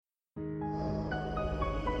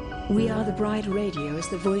We Are the Bride Radio is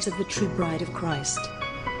the voice of the true bride of Christ.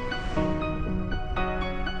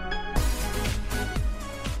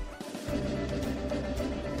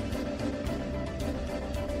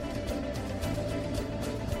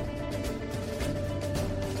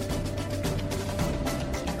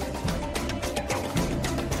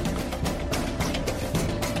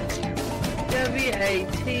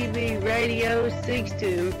 WATB Radio seeks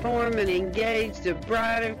to inform and engage the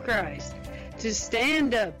bride of Christ to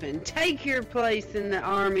stand up and take your place in the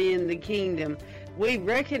army and the kingdom. We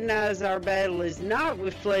recognize our battle is not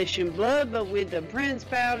with flesh and blood, but with the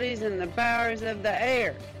principalities and the powers of the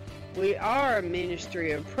air. We are a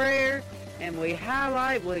ministry of prayer, and we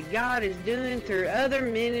highlight what God is doing through other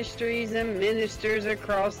ministries and ministers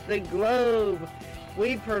across the globe.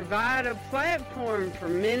 We provide a platform for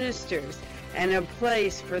ministers and a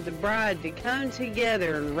place for the bride to come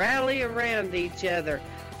together and rally around each other,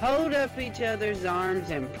 hold up each other's arms,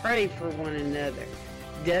 and pray for one another.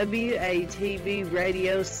 WATB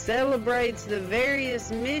Radio celebrates the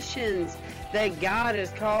various missions that God has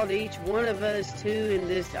called each one of us to in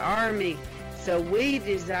this army. So we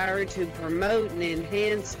desire to promote and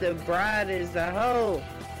enhance the bride as a whole.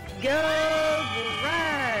 Go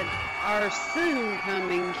bride! Our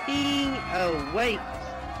soon-coming King awaits.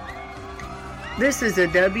 This is a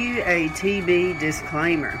WATB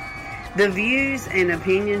disclaimer. The views and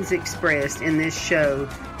opinions expressed in this show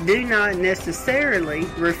do not necessarily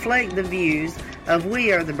reflect the views of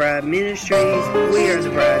We Are the Bride Ministries, We Are the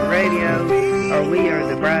Bride Radio, or We Are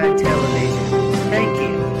the Bride Television. Thank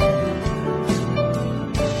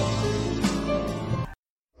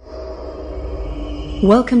you.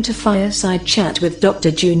 Welcome to Fireside Chat with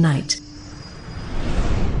Dr. Jew Knight.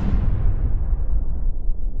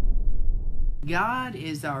 God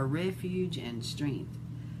is our refuge and strength,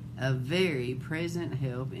 a very present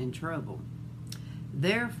help in trouble.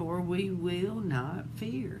 Therefore we will not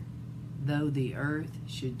fear, though the earth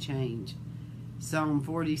should change. Psalm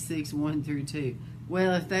 46, 1 through 2.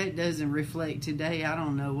 Well, if that doesn't reflect today, I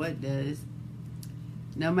don't know what does.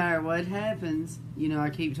 No matter what happens, I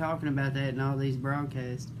keep talking about that in all these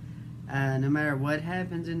broadcasts. No matter what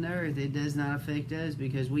happens in the earth, it does not affect us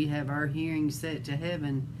because we have our hearing set to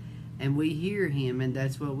heaven and we hear Him, and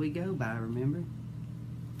that's what we go by, remember?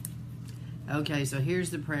 Okay, so here's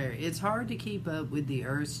the prayer. It's hard to keep up with the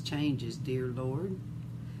earth's changes, dear Lord.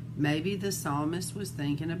 Maybe the psalmist was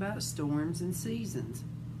thinking about storms and seasons,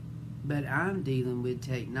 but I'm dealing with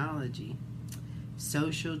technology,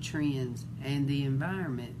 social trends, and the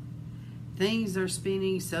environment. Things are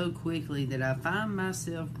spinning so quickly that I find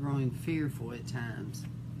myself growing fearful at times.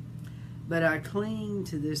 But I cling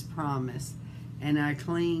to this promise, and I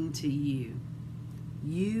cling to you.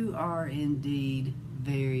 You are indeed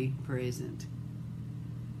very present.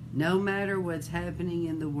 No matter what's happening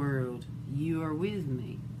in the world, you are with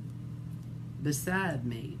me, beside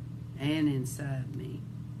me, and inside me.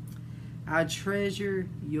 I treasure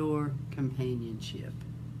your companionship.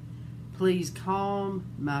 Please calm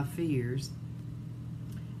my fears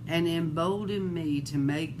and embolden me to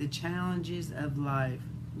make the challenges of life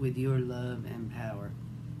with your love and power.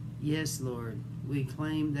 Yes, Lord, we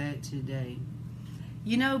claim that today.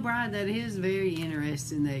 Brian, that is very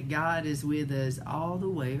interesting that God is with us all the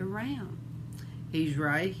way around. He's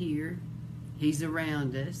right here, He's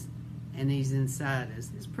around us, and He's inside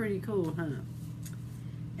us. It's pretty cool, huh?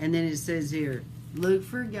 And then it says here, look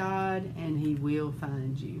for God and He will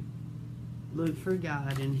find you. Look for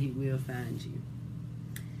God and He will find you.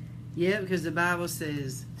 Yeah, because the Bible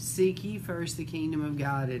says, seek ye first the kingdom of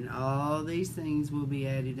God, and all these things will be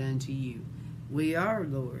added unto you. We are,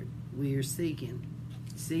 Lord. We are seeking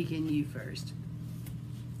you first.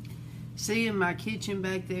 See in my kitchen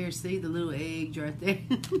back there, see the little eggs right there?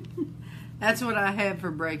 That's what I had for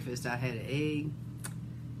breakfast. I had an egg,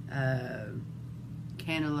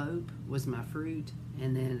 cantaloupe was my fruit,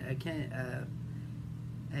 and then a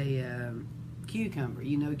cucumber.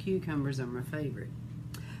 Cucumbers are my favorite.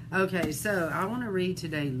 Okay, so I want to read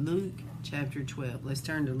today Luke chapter 12. Let's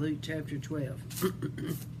turn to Luke chapter 12.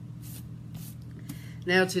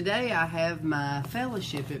 Now, today I have my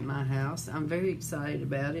fellowship at my house. I'm very excited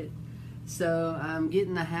about it. So I'm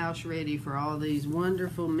getting the house ready for all these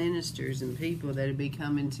wonderful ministers and people that will be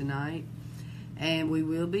coming tonight. And we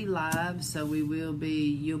will be live, so you'll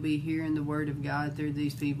be hearing the Word of God through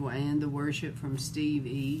these people and the worship from Steve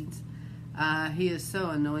Eads. He is so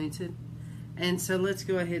anointed. And so let's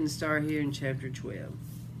go ahead and start here in chapter 12.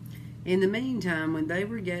 In the meantime, when they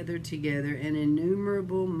were gathered together, an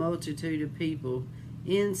innumerable multitude of people,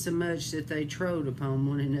 insomuch that they trode upon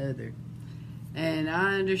one another. And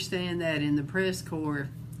I understand that in the press corps,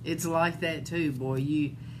 it's like that too,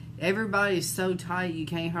 boy. everybody's so tight you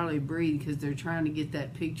can't hardly breathe because they're trying to get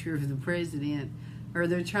that picture of the president, or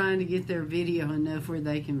they're trying to get their video enough where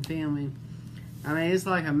they can film him. I mean, it's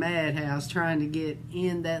like a madhouse trying to get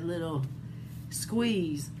in that little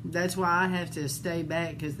squeeze. That's why I have to stay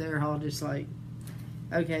back, because they're all just like,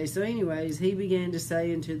 okay. So anyways, he began to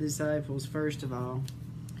say unto the disciples, first of all,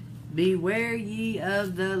 beware ye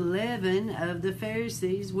of the leaven of the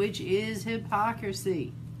Pharisees, which is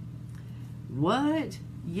hypocrisy. What?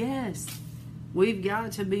 Yes, we've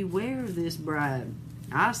got to beware of this bribe.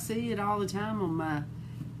 I see it all the time on my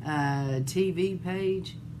TV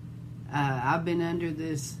page. I've been under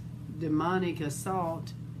this demonic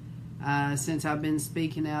assault since I've been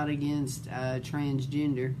speaking out against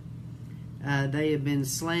transgender. They have been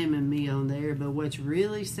slamming me on there. But what's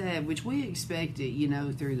really sad, which we expect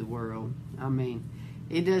it, through the world. I mean,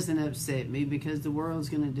 it doesn't upset me because the world's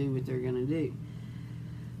going to do what they're going to do.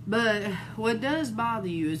 But what does bother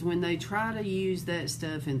you is when they try to use that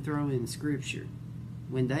stuff and throw in Scripture.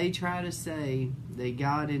 When they try to say that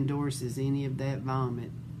God endorses any of that vomit,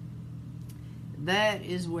 that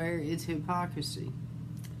is where it's hypocrisy.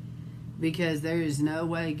 Because there is no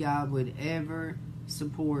way God would ever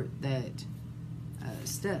support that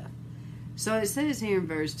stuff. So it says here in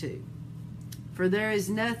verse 2, for there is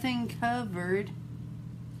nothing covered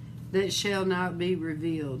that shall not be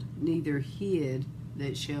revealed, neither hid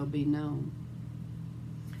that shall be known.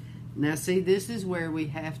 Now see, this is where we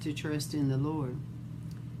have to trust in the Lord.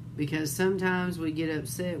 Because sometimes we get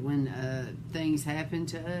upset when things happen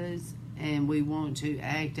to us and we want to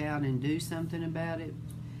act out and do something about it.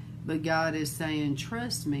 But God is saying,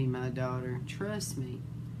 trust me, my daughter, trust me.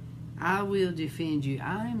 I will defend you.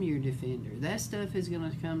 I am your defender. That stuff is going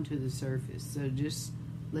to come to the surface, so just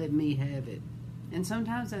let me have it. And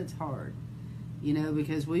sometimes that's hard,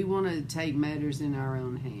 because we want to take matters in our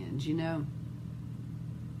own hands,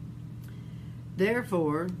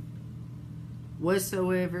 Therefore,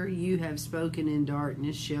 whatsoever you have spoken in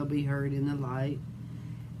darkness shall be heard in the light,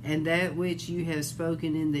 and that which you have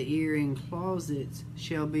spoken in the ear in closets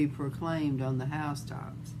shall be proclaimed on the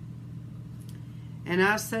housetops. And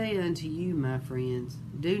I say unto you, my friends,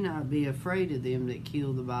 do not be afraid of them that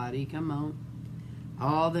kill the body. Come on.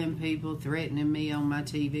 All them people threatening me on my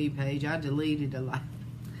TV page, I deleted a lot.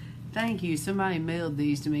 Thank you. Somebody mailed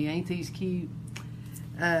these to me. Ain't these cute?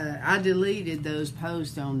 I deleted those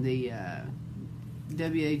posts on the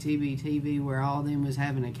WATB TV where all them was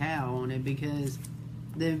having a cow on it, because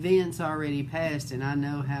the event's already passed, and I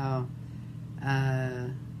know how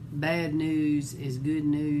bad news is good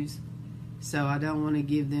news. So I don't want to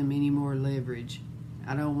give them any more leverage.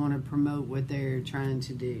 I don't want to promote what they're trying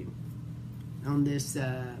to do on this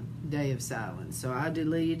day of silence. So I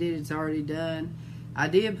deleted it. It's already done. I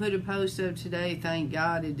did put a post up today. Thank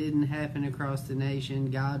God it didn't happen across the nation.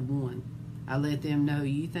 God won. I let them know,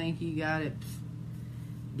 you think you got it?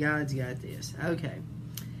 God's got this. Okay.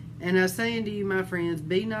 And I say unto you, my friends,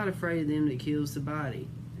 be not afraid of them that kills the body,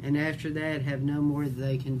 and after that have no more that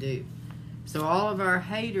they can do. So all of our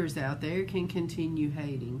haters out there can continue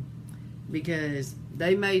hating, because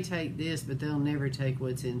they may take this, but they'll never take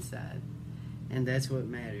what's inside. And that's what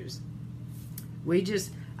matters.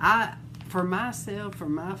 For myself, for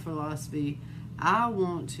my philosophy, I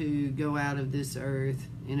want to go out of this earth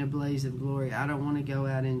in a blaze of glory. I don't want to go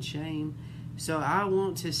out in shame. So I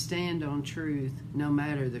want to stand on truth no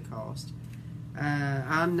matter the cost.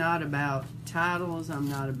 I'm not about titles. I'm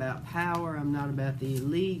not about power. I'm not about the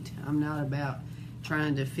elite. I'm not about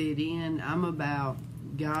trying to fit in. I'm about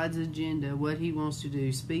God's agenda, what He wants to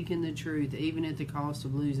do, speaking the truth, even at the cost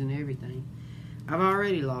of losing everything. I've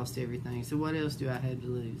already lost everything, so what else do I have to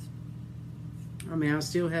lose? I mean, I'll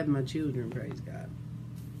still have my children, praise God.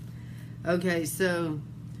 Okay, so,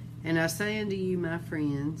 and I say unto you, my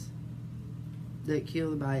friends, that kill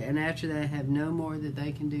the body, and after that have no more that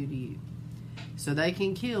they can do to you. So they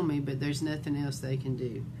can kill me, but there's nothing else they can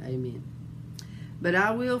do. Amen. But I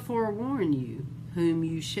will forewarn you whom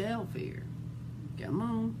you shall fear. Come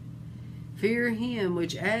on. Fear him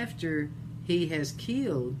which after he has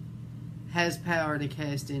killed has power to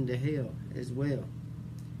cast into hell as well.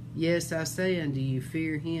 Yes, I say unto you,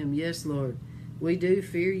 fear him. Yes, Lord, we do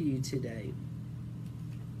fear you today.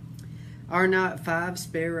 Are not 5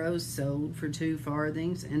 sparrows sold for 2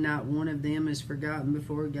 farthings, and not one of them is forgotten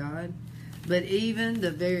before God? But even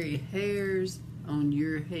the very hairs on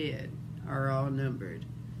your head are all numbered.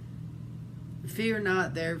 Fear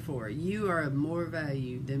not, therefore, you are of more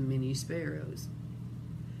value than many sparrows.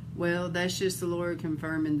 Well, that's just the Lord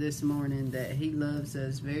confirming this morning that He loves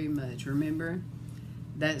us very much. Remember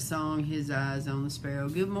that song, His Eyes on the Sparrow?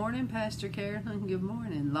 Good morning, Pastor Carolyn. Good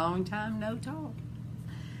morning. Long time no talk.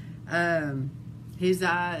 His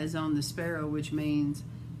eye is on the sparrow, which means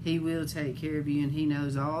he will take care of you, and he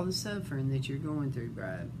knows all the suffering that you're going through,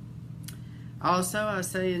 bride. Also I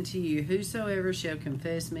say unto you, whosoever shall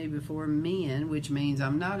confess me before men, which means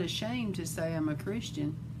I'm not ashamed to say I'm a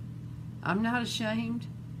Christian. I'm not ashamed.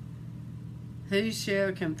 Who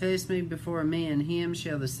shall confess me before men, him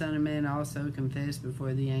shall the Son of Man also confess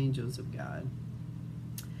before the angels of God.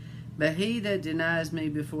 But he that denies me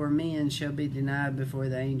before men shall be denied before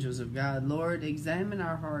the angels of God. Lord, examine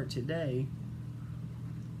our heart today.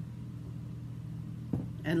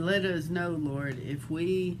 And let us know, Lord, if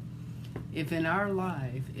in our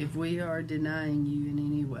life, if we are denying you in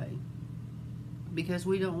any way. Because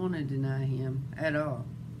we don't want to deny him at all.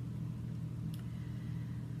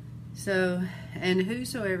 So, and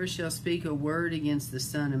whosoever shall speak a word against the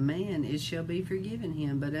Son of Man, it shall be forgiven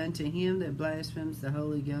him. But unto him that blasphemes the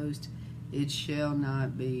Holy Ghost, it shall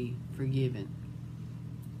not be forgiven.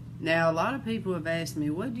 Now, a lot of people have asked me,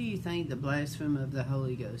 what do you think the blasphemy of the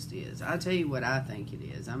Holy Ghost is? I'll tell you what I think it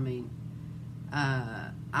is. I mean,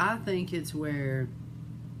 I think it's where,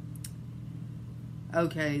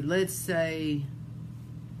 okay, let's say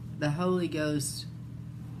the Holy Ghost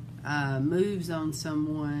moves on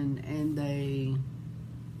someone and they,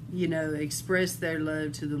 express their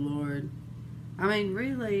love to the Lord. I mean,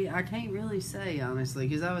 really, I can't really say, honestly,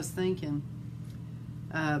 because I was thinking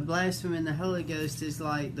blaspheming the Holy Ghost is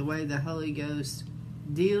like the way the Holy Ghost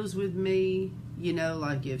deals with me,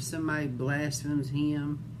 like if somebody blasphemes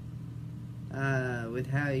him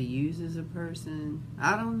with how he uses a person.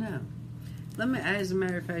 I don't know. As a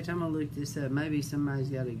matter of fact, I'm going to look this up. Maybe somebody's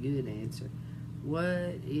got a good answer.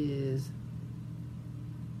 What is...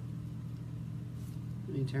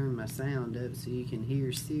 Let me turn my sound up so you can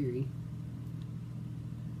hear Siri.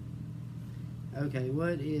 Okay,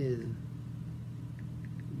 what is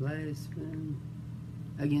blasphemy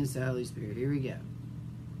against the Holy Spirit? Here we go.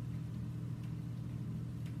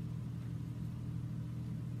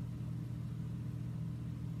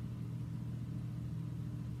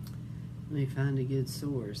 Let me find a good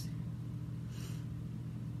source.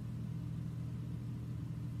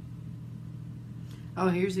 Oh,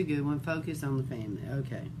 here's a good one. Focus on the family.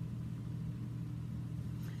 Okay.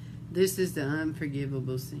 This is the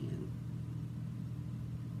unforgivable sin.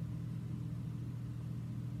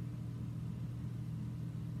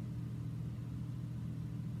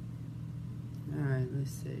 Alright, let's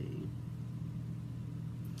see.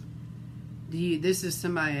 This is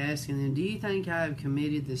somebody asking them, do you think I have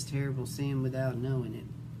committed this terrible sin without knowing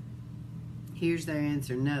it? Here's their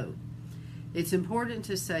answer, no. It's important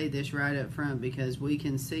to say this right up front because we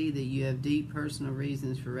can see that you have deep personal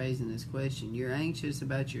reasons for raising this question. You're anxious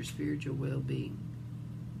about your spiritual well-being.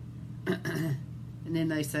 And then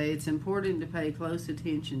they say it's important to pay close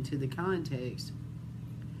attention to the context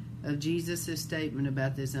of Jesus' statement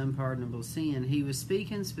about this unpardonable sin. He was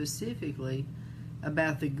speaking specifically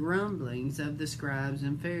about the grumblings of the scribes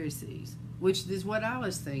and Pharisees, which is what I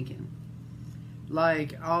was thinking.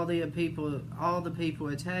 Like all the people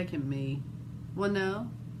attacking me. Well, no,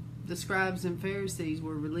 the scribes and Pharisees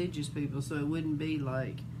were religious people, so it wouldn't be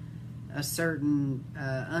like a certain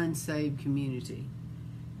unsaved community.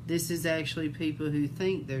 This is actually people who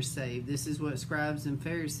think they're saved. This is what scribes and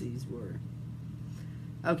Pharisees were.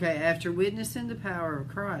 Okay, after witnessing the power of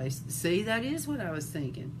Christ, see, that is what I was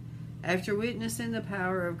thinking. After witnessing the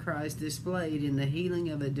power of Christ displayed in the healing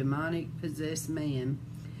of a demonic-possessed man,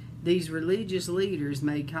 these religious leaders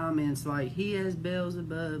made comments like, he has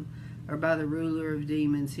Beelzebub, or by the ruler of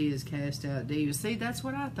demons he has cast out demons. See, that's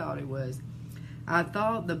what I thought it was. I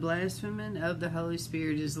thought the blaspheming of the Holy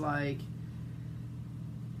Spirit is like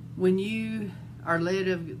when you are led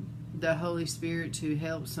of the Holy Spirit to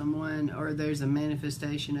help someone, or there's a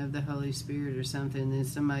manifestation of the Holy Spirit or something, then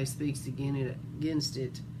somebody speaks against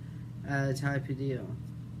it, type of deal.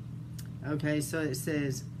 Okay, so it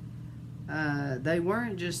says they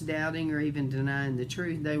weren't just doubting or even denying the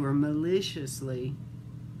truth. They were maliciously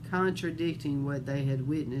contradicting what they had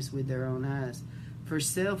witnessed with their own eyes for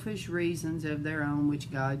selfish reasons of their own,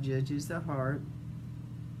 which God judges the heart.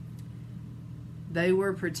 They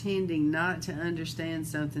were pretending not to understand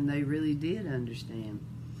something they really did understand.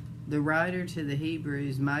 The writer to the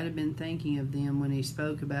Hebrews might have been thinking of them when he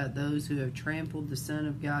spoke about those who have trampled the Son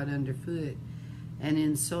of God underfoot and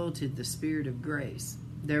insulted the Spirit of grace.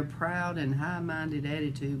 Their proud and high-minded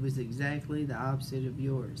attitude was exactly the opposite of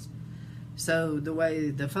yours. So the way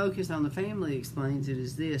the focus on the family explains it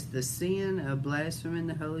is this: the sin of blaspheming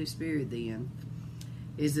the Holy Spirit then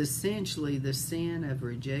is essentially the sin of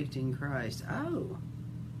rejecting Christ. Oh.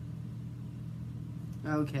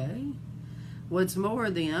 Okay. What's more,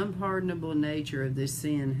 the unpardonable nature of this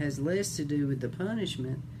sin has less to do with the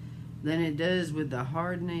punishment than it does with the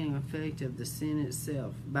hardening effect of the sin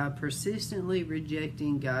itself. By persistently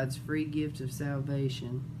rejecting God's free gift of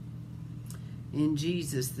salvation in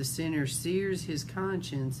Jesus, the sinner sears his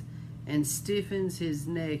conscience and stiffens his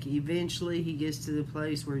neck. Eventually, he gets to the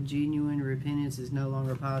place where genuine repentance is no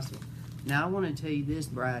longer possible. Now, I want to tell you this,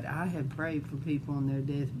 bride. I have prayed for people on their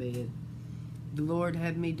deathbed. The Lord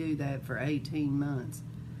had me do that for 18 months.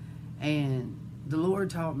 And the Lord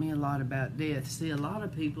taught me a lot about death. See, a lot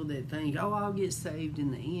of people that think, oh, I'll get saved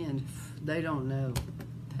in the end, they don't know.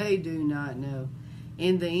 They do not know.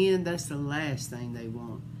 In the end, that's the last thing they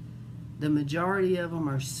want. The majority of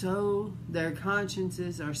them their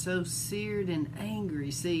consciences are so seared and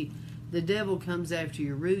angry. See, the devil comes after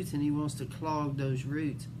your roots and he wants to clog those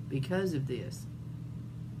roots because of this.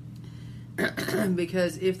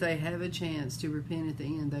 Because if they have a chance to repent at the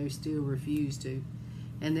end, they still refuse to.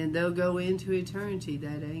 And then they'll go into eternity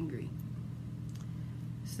that angry.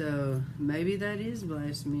 So maybe that is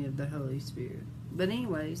blasphemy of the Holy Spirit. But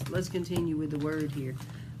anyways, let's continue with the word here.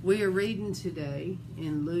 We are reading today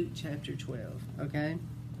in Luke chapter 12, okay?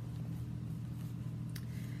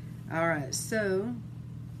 All right, so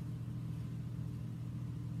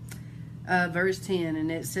verse 10,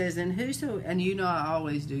 and it says, and you know I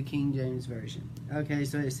always do King James Version. Okay,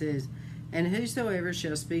 so it says, and whosoever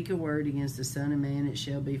shall speak a word against the Son of Man, it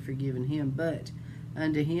shall be forgiven him. But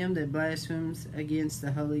unto him that blasphemes against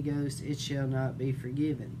the Holy Ghost, it shall not be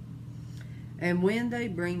forgiven. And when they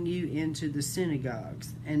bring you into the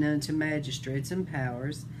synagogues, and unto magistrates and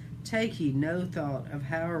powers, take ye no thought of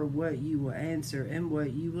how or what you will answer and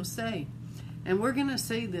what you will say. And we're going to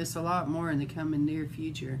see this a lot more in the coming near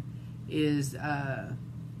future, is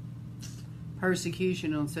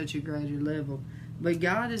persecution on such a greater level. But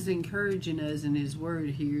God is encouraging us in His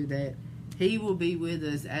Word here that He will be with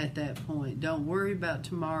us at that point. Don't worry about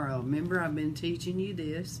tomorrow. Remember, I've been teaching you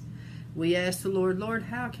this. We ask the Lord, Lord,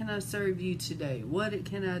 how can I serve you today? What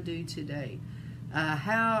can I do today?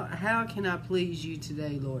 How can I please you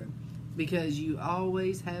today, Lord? Because you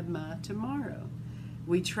always have my tomorrow.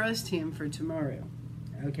 We trust Him for tomorrow.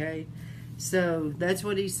 Okay? So that's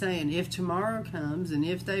what He's saying. If tomorrow comes and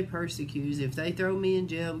if they persecute, if they throw me in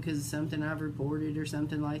jail because of something I've reported or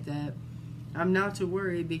something like that, I'm not to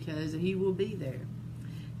worry because He will be there.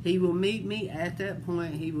 He will meet me at that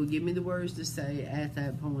point. He will give me the words to say at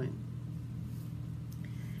that point.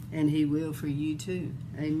 And He will for you too.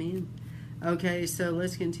 Amen. Okay, so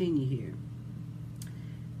let's continue here.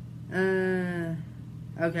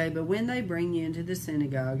 Okay, but when they bring you into the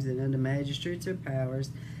synagogues and unto magistrates or powers,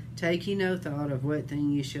 take ye no thought of what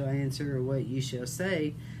thing you shall answer or what you shall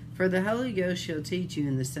say, for the Holy Ghost shall teach you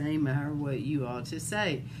in the same hour what you ought to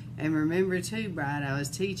say. And remember too, bride, I was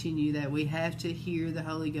teaching you that we have to hear the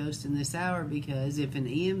Holy Ghost in this hour, because if an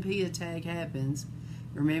EMP attack happens,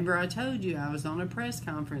 remember I told you I was on a press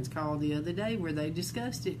conference call the other day where they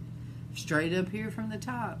discussed it straight up here from the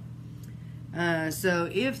top. So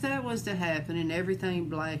if that was to happen and everything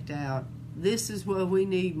blacked out, this is what we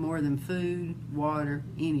need more than food, water,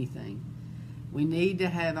 anything. We need to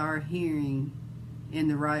have our hearing in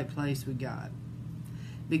the right place with God.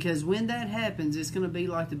 Because when that happens, it's going to be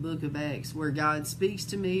like the book of Acts, where God speaks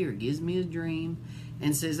to me or gives me a dream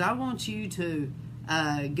and says, I want you to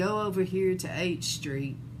go over here to 8th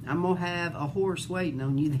Street. I'm going to have a horse waiting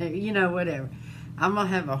on you there. You know, whatever. I'm going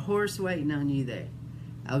to have a horse waiting on you there.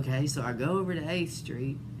 Okay, so I go over to 8th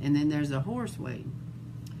Street, and then there's a horse waiting.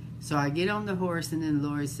 So I get on the horse, and then the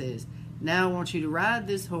Lord says, now I want you to ride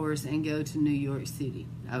this horse and go to New York City.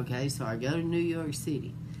 Okay, so I go to New York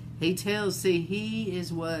City. He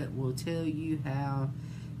is what will tell you how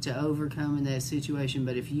to overcome in that situation.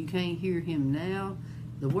 But if you can't hear Him now,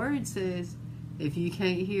 the Word says, if you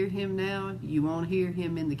can't hear Him now, you won't hear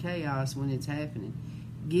Him in the chaos when it's happening.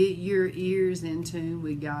 Get your ears in tune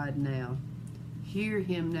with God now. Hear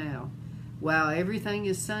Him now. While everything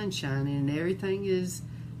is sunshine and everything is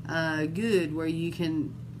good, where you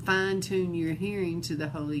can fine-tune your hearing to the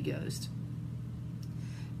Holy Ghost.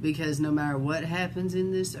 Because no matter what happens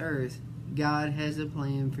in this earth, God has a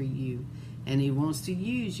plan for you. And He wants to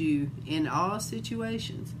use you in all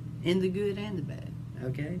situations, in the good and the bad.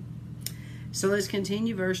 Okay? So let's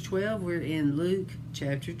continue verse 12. We're in Luke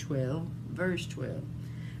chapter 12, verse 12.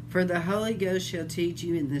 For the Holy Ghost shall teach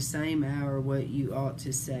you in the same hour what you ought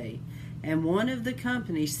to say. And one of the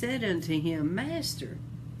company said unto him, Master,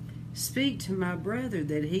 speak to my brother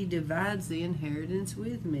that he divides the inheritance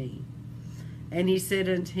with me. And he said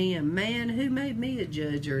unto him, Man, who made me a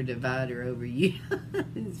judge or a divider over you?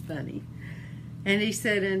 It's funny. And he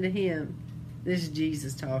said unto him, this is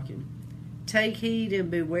Jesus talking, Take heed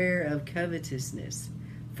and beware of covetousness,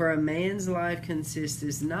 for a man's life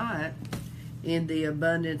consisteth not in the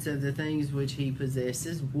abundance of the things which he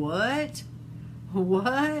possesses. What?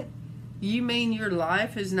 What? You mean your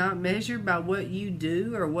life is not measured by what you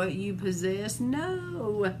do or what you possess?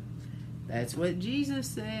 No. That's what Jesus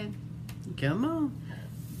said. Come on.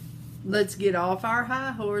 Let's get off our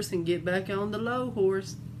high horse and get back on the low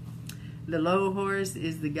horse. The low horse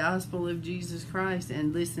is the gospel of Jesus Christ,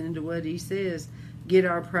 and listen to what he says. Get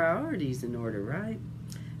our priorities in order, right?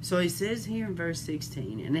 So he says here in verse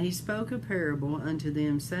 16, and he spoke a parable unto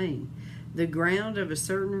them, saying, the ground of a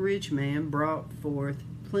certain rich man brought forth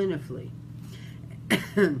plentifully.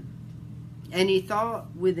 And he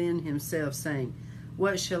thought within himself, saying,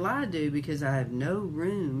 what shall I do, because I have no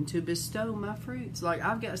room to bestow my fruits? Like,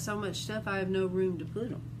 I've got so much stuff, I have no room to put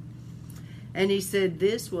them. And he said,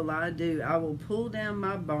 this will I do. I will pull down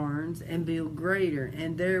my barns and build greater,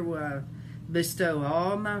 and there will I bestow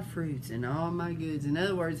all my fruits and all my goods. In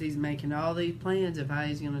other words, he's making all these plans of how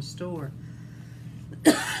he's going to store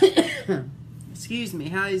how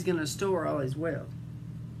he's going to store all his wealth.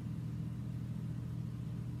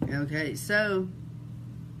 Okay, so,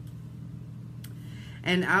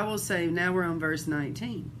 and I will say, now we're on verse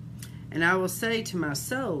 19, and I will say to my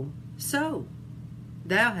soul, so,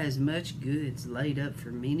 thou hast much goods laid up for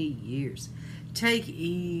many years. Take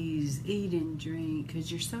ease, eat and drink,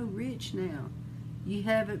 because you're so rich now. You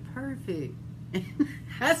have it perfect.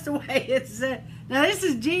 That's the way it's said. Now, this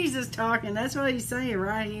is Jesus talking. That's what he's saying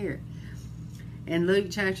right here. In Luke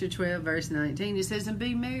chapter 12, verse 19, it says, and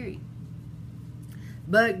be merry.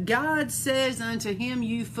 But God says unto him,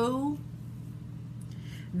 you fool,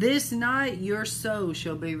 this night your soul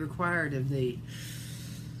shall be required of thee.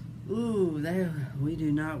 Ooh, we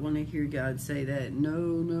do not want to hear God say that. No,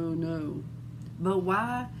 no, no. But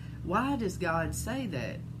why? Why does God say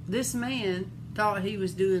that? This man thought he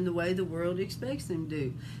was doing the way the world expects him to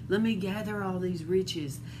do. Let me gather all these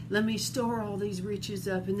riches. Let me store all these riches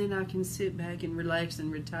up, and then I can sit back and relax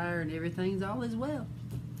and retire, and everything's all as well.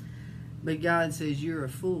 But God says, you're a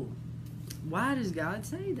fool. Why does God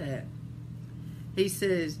say that? He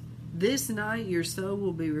says, this night your soul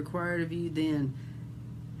will be required of you. Then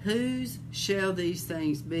whose shall these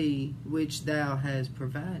things be which thou hast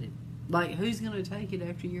provided? Like, who's going to take it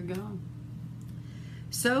after you're gone?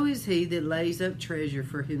 So is he that lays up treasure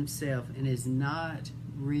for himself and is not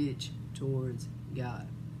rich towards God.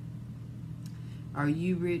 Are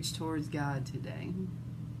you rich towards God today?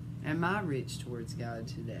 Am I rich towards God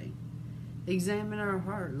today? Examine our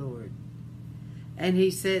heart, Lord. And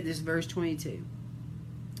he said, this verse 22,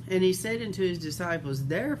 and he said unto his disciples,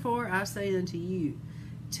 therefore I say unto you,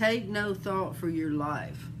 take no thought for your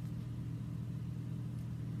life,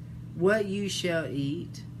 what you shall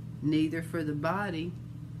eat, neither for the body,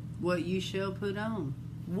 what you shall put on.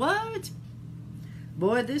 What?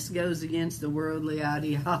 Boy, this goes against the worldly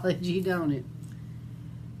ideology, don't it?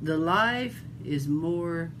 The life is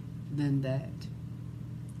more than that.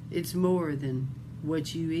 It's more than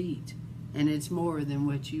what you eat, and it's more than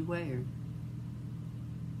what you wear.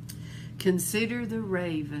 Consider the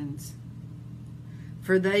ravens,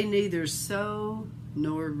 for they neither sow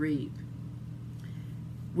nor reap,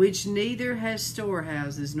 which neither has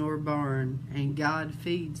storehouses nor barn, and God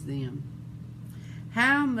feeds them.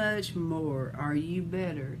 How much more are you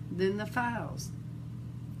better than the fowls?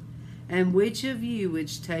 And which of you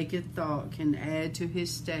which taketh thought can add to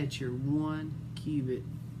his stature 1 cubit?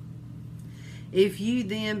 If you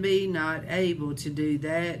then be not able to do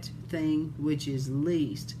that thing which is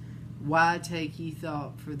least, why take ye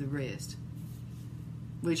thought for the rest?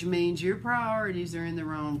 Which means your priorities are in the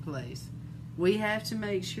wrong place. We have to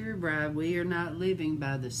make sure, bride, we are not living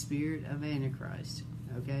by the spirit of Antichrist.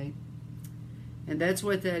 Okay? And that's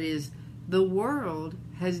what that is. The world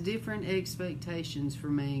has different expectations for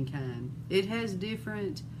mankind. It has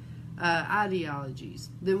different ideologies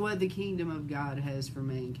than what the kingdom of God has for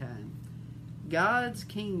mankind. God's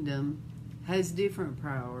kingdom has different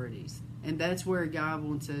priorities, and that's where God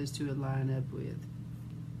wants us to line up with.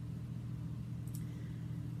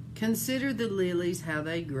 Consider the lilies, how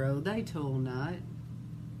they grow. They toil not,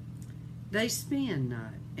 they spin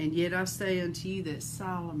not. And yet I say unto you that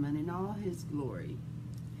Solomon in all his glory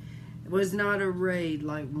was not arrayed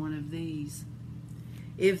like one of these.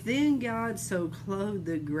 If then God so clothe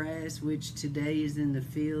the grass which today is in the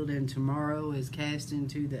field and tomorrow is cast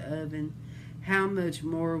into the oven, how much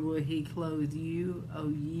more will he clothe you, O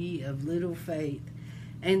ye of little faith?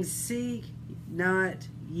 And seek not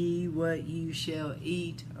ye what you shall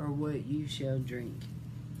eat or what you shall drink.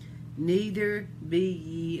 Neither be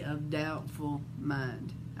ye of doubtful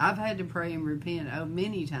mind. I've had to pray and repent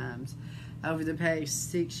many times over the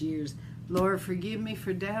past 6 years. Lord, forgive me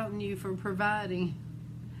for doubting you, for providing.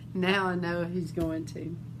 Now I know he's going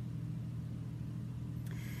to.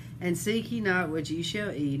 And seek ye not what ye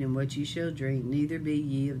shall eat and what ye shall drink, neither be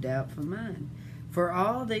ye of doubtful mind. For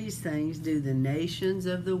all these things do the nations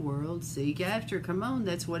of the world seek after. Come on,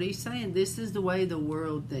 that's what he's saying. This is the way the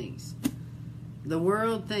world thinks. The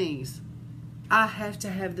world thinks, I have to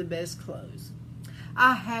have the best clothes.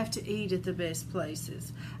 I have to eat at the best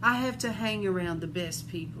places. I have to hang around the best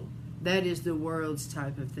people. That is the world's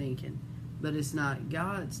type of thinking. But it's not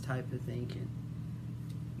God's type of thinking.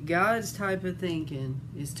 God's type of thinking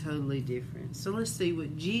is totally different. So let's see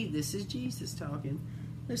what this is Jesus talking.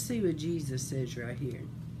 Let's see what Jesus says right here.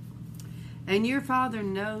 And your Father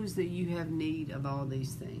knows that you have need of all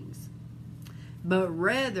these things. But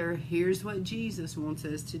rather, here's what Jesus wants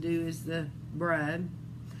us to do as the bride.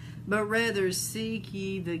 But rather seek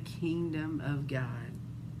ye the kingdom of God,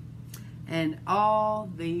 and all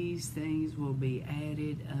these things will be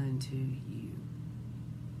added unto you.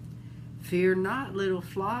 Fear not, little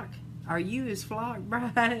flock. Are you his flock,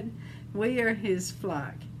 bride? We are his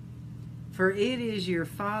flock. For it is your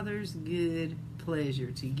Father's good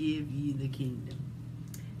pleasure to give you the kingdom.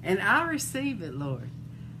 And I receive it, Lord.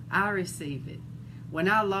 I receive it. When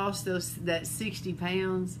I lost that 60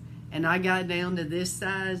 pounds, and I got down to this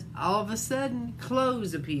size, all of a sudden,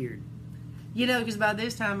 clothes appeared. You know, because by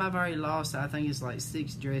this time I've already lost, I think it's like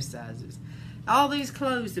 6 dress sizes. All these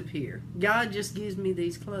clothes appear. God just gives me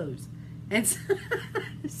these clothes. And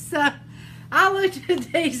so I looked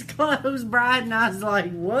at these clothes, bride, and I was like,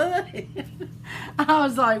 what? I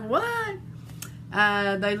was like, what?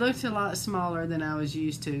 They looked a lot smaller than I was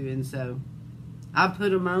used to, and so I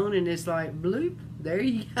put them on, and it's like, bloop, there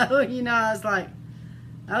you go. You know, I was like,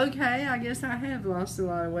 okay, I guess I have lost a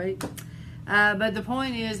lot of weight. But the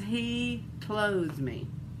point is, he clothed me.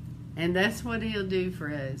 And that's what he'll do for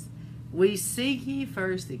us. We seek ye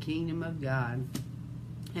first the kingdom of God.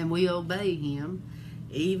 And we obey him,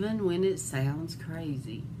 even when it sounds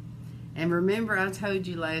crazy. And remember, I told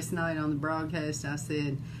you last night on the broadcast, I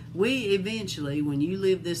said, we eventually, when you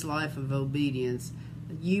live this life of obedience,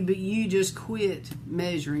 you just quit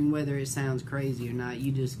measuring whether it sounds crazy or not.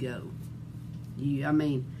 You just go. I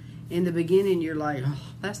mean, in the beginning, you're like, oh,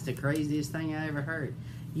 that's the craziest thing I ever heard.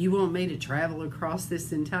 You want me to travel across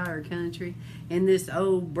this entire country in this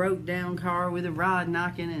old broke down car with a rod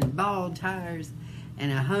knocking and bald tires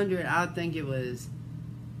and I think it was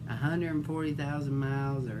 140,000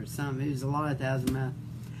 miles or something. It was a lot of thousand miles.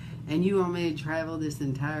 And you want me to travel this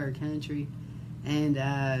entire country?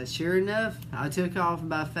 And sure enough, I took off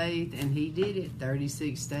by faith, and he did it.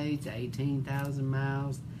 36 states, 18,000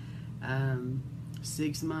 miles,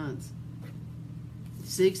 6 months.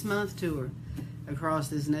 6-month tour across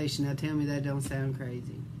this nation. Now tell me that don't sound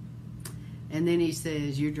crazy. And then he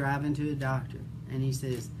says, you're driving to a doctor. And he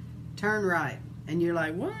says, turn right. And you're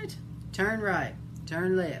like, what? Turn right,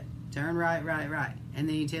 turn left, turn right, right, right. And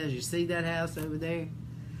then he tells you, see that house over there?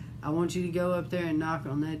 I want you to go up there and knock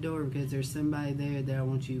on that door because there's somebody there that I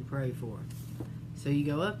want you to pray for. So you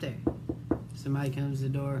go up there. Somebody comes to the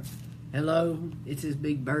door. Hello? It's this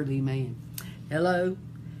big burly man. Hello?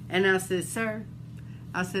 And I said, sir,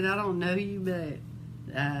 I said, I don't know you,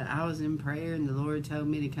 but I was in prayer and the Lord told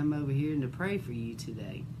me to come over here and to pray for you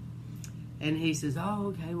today. And he says, oh,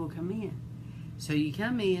 okay, well, come in. So you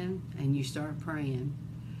come in and you start praying.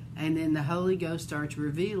 And then the Holy Ghost starts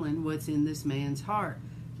revealing what's in this man's heart.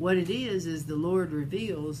 What it is the Lord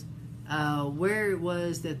reveals where it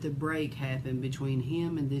was that the break happened between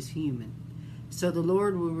him and this human. So the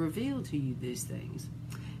Lord will reveal to you these things.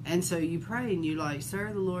 And so you pray and you're like,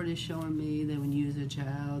 sir, the Lord is showing me that when you was a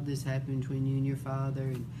child, this happened between you and your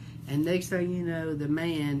father. And next thing you know, the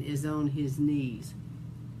man is on his knees.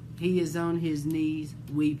 He is on his knees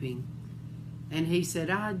weeping. And he said,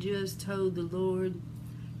 I just told the Lord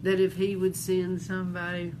that if he would send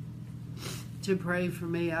somebody to pray for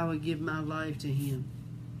me, I would give my life to him.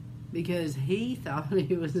 Because he thought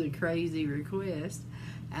it was a crazy request,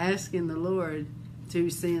 asking the Lord to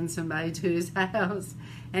send somebody to his house.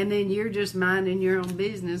 And then you're just minding your own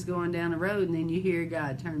business going down the road, and then you hear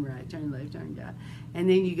God, turn right, turn left, turn God. And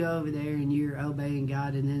then you go over there and you're obeying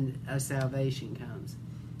God, and then a salvation comes.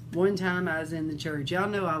 One time I was in the church. Y'all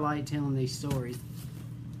know I like telling these stories.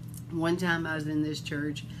 One time I was in this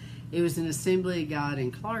church. It was an Assembly of God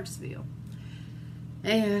in Clarksville.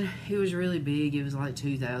 And it was really big. It was like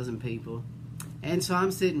 2,000 people. And so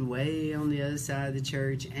I'm sitting way on the other side of the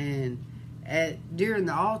church. And during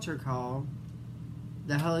the altar call,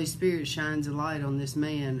 the Holy Spirit shines a light on this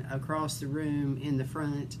man across the room in the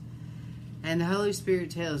front. And the Holy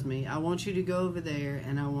Spirit tells me, I want you to go over there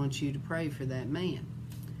and I want you to pray for that man.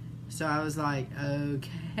 So I was like,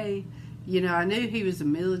 okay. You know, I knew he was a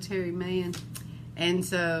military man. And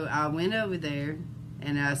so I went over there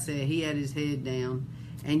and I said, he had his head down.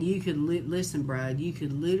 And you could, listen, Bride, you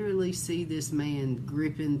could literally see this man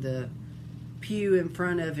gripping the pew in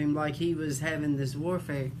front of him like he was having this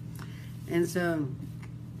warfare. And so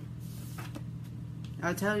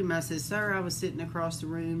I told him, I said, sir, I was sitting across the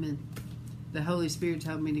room and the Holy Spirit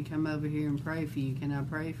told me to come over here and pray for you. Can I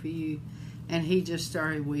pray for you? And he just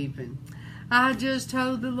started weeping. I just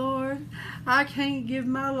told the Lord I can't give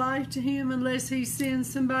my life to him unless he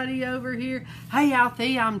sends somebody over here. Hey,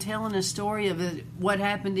 Althea, I'm telling a story of what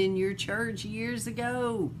happened in your church years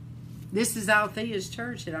ago. This is Althea's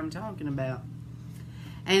church that I'm talking about.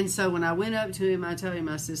 And so when I went up to him, I told him,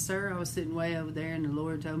 I said, sir, I was sitting way over there and the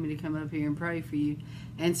Lord told me to come up here and pray for you.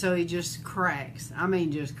 And so he just cracks. I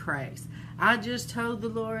mean, just cracks. I just told the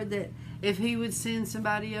Lord that if he would send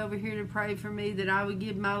somebody over here to pray for me, that I would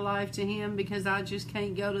give my life to him because I just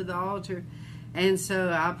can't go to the altar. And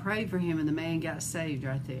so I prayed for him and the man got saved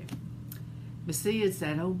right there. But see, it's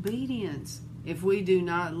that obedience. If we do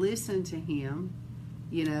not listen to him,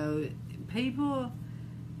 you know, people,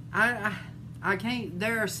 I can't,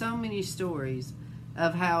 there are so many stories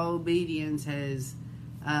of how obedience has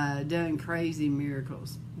done crazy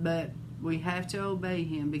miracles. But we have to obey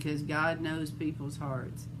him because God knows people's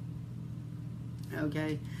hearts.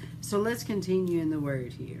 Okay, so let's continue in the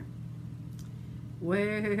word here.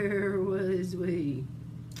 Where was we?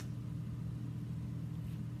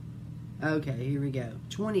 Okay, here we go.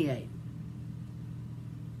 28.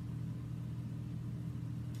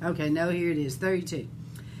 Okay, no, here it is. 32.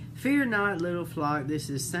 Fear not, little flock. This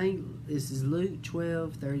is Luke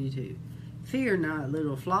 12:32. Fear not,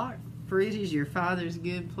 little flock, for it is your Father's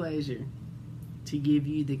good pleasure to give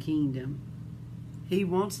you the kingdom. He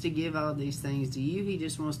wants to give all these things to you. He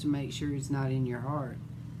just wants to make sure it's not in your heart.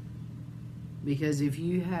 Because if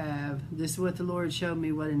you have, this is what the Lord showed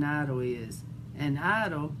me what an idol is. An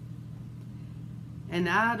idol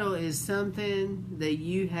is something that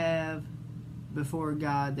you have before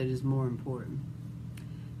God that is more important.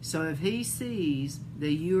 So if he sees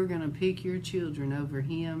that you are going to pick your children over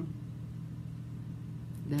him,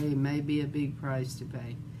 there may be a big price to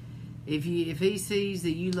pay. If he sees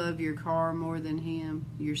that you love your car more than him,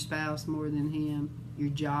 your spouse more than him, your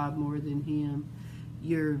job more than him,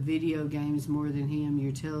 your video games more than him,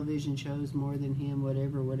 your television shows more than him,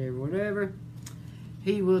 whatever,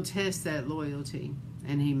 he will test that loyalty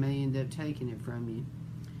and he may end up taking it from you.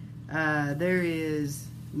 There is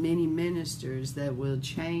many ministers that will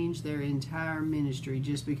change their entire ministry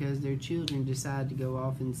just because their children decide to go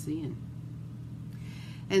off and sin.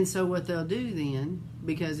 And so what they'll do then,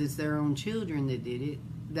 because it's their own children that did it,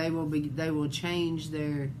 they will change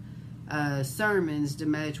their sermons to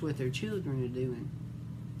match what their children are doing.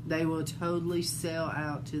 They will totally sell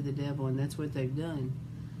out to the devil, and that's what they've done.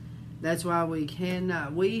 That's why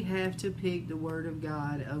we have to pick the Word of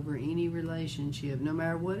God over any relationship, no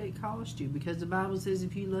matter what it costs you. Because the Bible says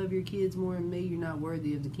if you love your kids more than me, you're not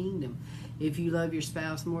worthy of the kingdom. If you love your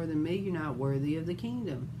spouse more than me, you're not worthy of the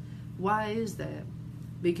kingdom. Why is that?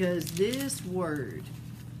 Because this Word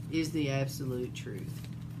is the absolute truth.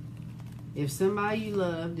 If somebody you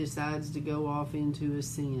love decides to go off into a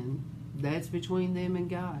sin, that's between them and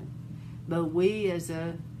God. But we as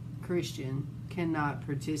a Christian cannot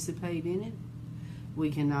participate in it.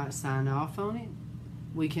 We cannot sign off on it.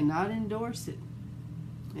 We cannot endorse it.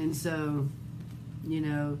 And so,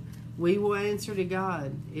 we will answer to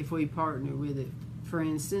God if we partner with it. For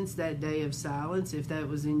instance, that day of silence, if that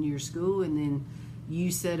was in your school and then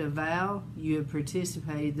you said a vow, you have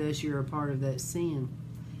participated, thus you're a part of that sin.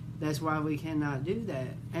 That's why we cannot do that.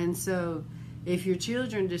 And so, if your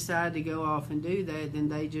children decide to go off and do that, then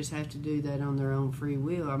they just have to do that on their own free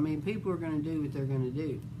will. I mean, people are going to do what they're going to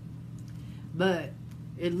do. But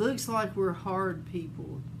it looks like we're hard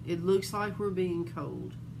people. It looks like we're being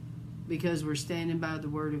cold because we're standing by the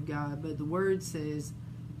Word of God. But the Word says,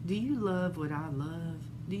 do you love what I love?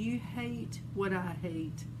 Do you hate what I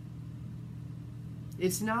hate?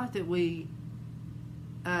 It's not that we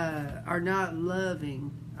are not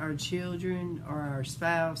loving our children or our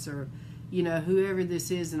spouse or whoever this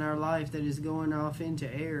is in our life that is going off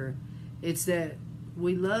into error. It's that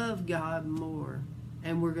we love God more,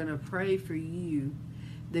 and we're going to pray for you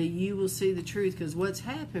that you will see the truth. Because what's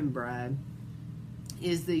happened, Bride,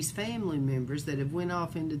 is these family members that have went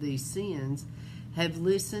off into these sins have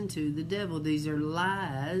listened to the devil. These are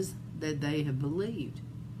lies that they have believed.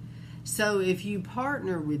 So if you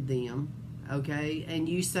partner with them okay, and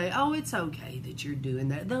you say, oh, it's okay that you're doing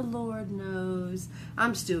that, the Lord knows,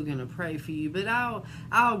 I'm still going to pray for you, but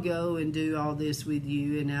I'll go and do all this with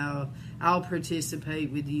you, and I'll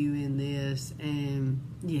participate with you in this, and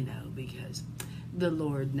because the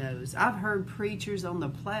Lord knows. I've heard preachers on the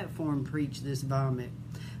platform preach this vomit.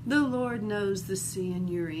 The Lord knows the sin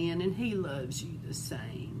you're in, and He loves you the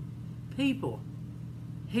same. People,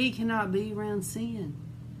 He cannot be around sin.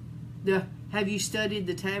 Have you studied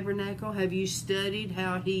the tabernacle? Have you studied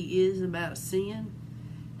how He is about sin?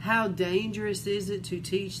 How dangerous is it to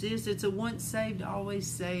teach this? It's a once saved, always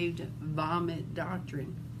saved vomit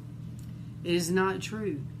doctrine. It is not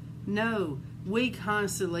true. No, we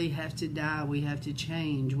constantly have to die. We have to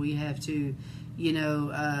change. We have to,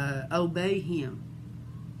 obey Him.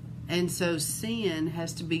 And so sin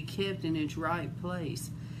has to be kept in its right place.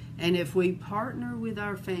 And if we partner with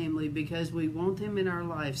our family because we want them in our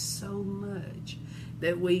life so much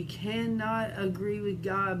that we cannot agree with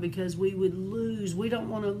God because we would lose, we don't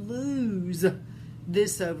want to lose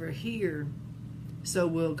this over here, so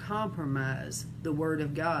we'll compromise the Word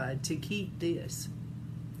of God to keep this.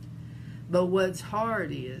 But what's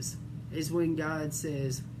hard is when God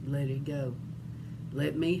says, let it go.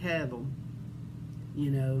 Let me have them.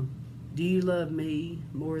 Do you love me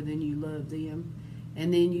more than you love them?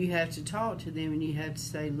 And then you have to talk to them and you have to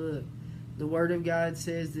say, look, the Word of God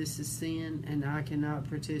says this is sin and I cannot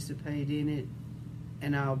participate in it,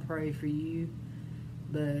 and I'll pray for you,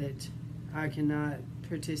 but I cannot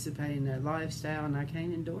participate in that lifestyle and I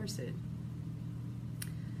can't endorse it.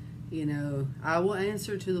 I will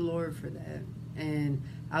answer to the Lord for that. And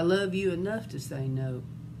I love you enough to say no,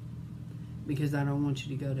 because I don't want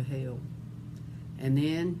you to go to hell. And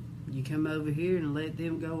then you come over here and let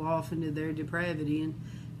them go off into their depravity.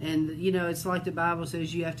 And it's like the Bible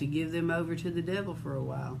says, you have to give them over to the devil for a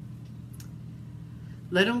while.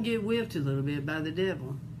 Let them get whipped a little bit by the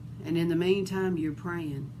devil. And in the meantime, you're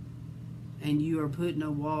praying. And you are putting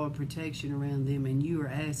a wall of protection around them. And you are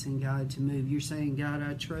asking God to move. You're saying, God,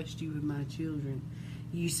 I trust you with my children.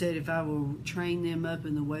 You said if I will train them up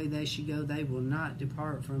in the way they should go, they will not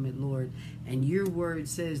depart from it, Lord. And your word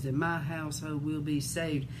says that my household will be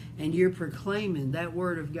saved. And you're proclaiming that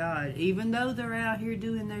word of God, even though they're out here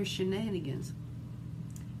doing their shenanigans.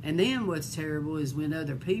 And then what's terrible is when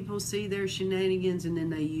other people see their shenanigans and then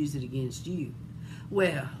they use it against you.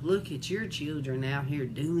 Well, look at your children out here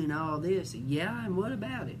doing all this. Yeah, and what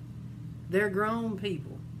about it? They're grown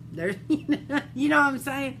people. They're, you know what I'm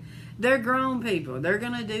saying? They're grown people. They're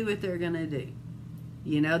going to do what they're going to do.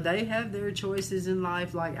 They have their choices in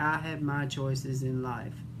life like I have my choices in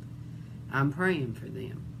life. I'm praying for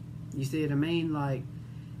them. You see what I mean? Like,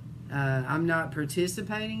 I'm not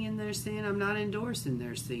participating in their sin. I'm not endorsing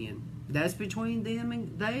their sin. That's between them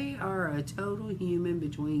and they are a total human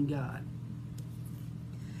between God.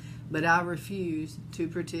 But I refuse to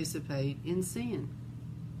participate in sin.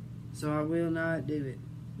 So I will not do it,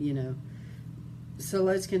 So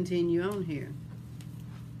let's continue on here.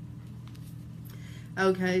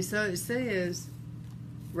 Okay, so it says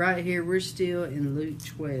right here, we're still in Luke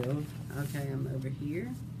 12. Okay, I'm over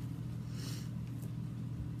here.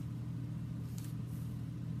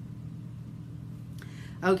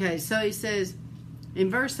 Okay, so he says, in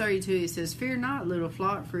verse 32, he says, fear not, little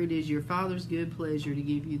flock, for it is your Father's good pleasure to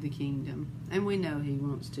give you the kingdom. And we know He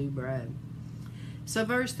wants to, Brad. So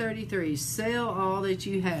verse 33, sell all that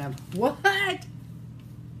you have. What?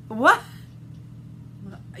 What?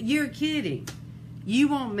 You're kidding. You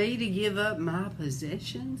want me to give up my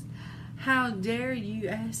possessions? How dare you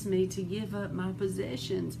ask me to give up my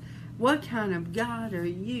possessions? What kind of God are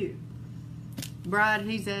you? Bride,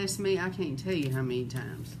 He's asked me, I can't tell you how many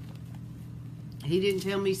times. He didn't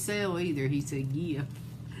tell me sell either. He said give.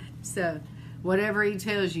 So whatever He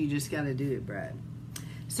tells you, you just got to do it, Bride.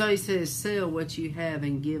 So He says, sell what you have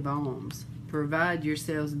and give alms. Provide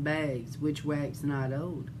yourselves bags which wax not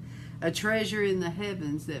old, a treasure in the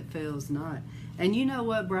heavens that fails not. And you know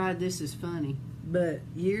what, Bride? This is funny. But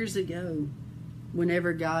years ago,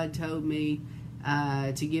 whenever God told me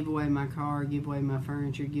to give away my car, give away my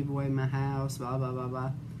furniture, give away my house, blah, blah, blah,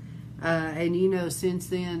 blah. And since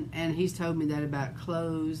then, and He's told me that about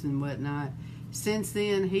clothes and whatnot. Since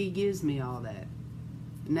then, He gives me all that.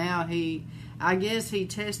 Now I guess He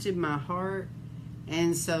tested my heart.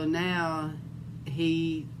 And so now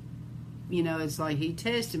He, it's like He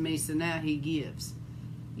tested me, so now He gives.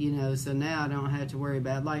 So now I don't have to worry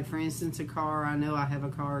about it. Like, for instance, a car. I know I have a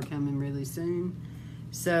car coming really soon.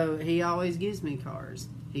 So He always gives me cars.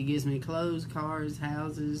 He gives me clothes, cars,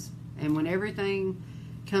 houses. And when everything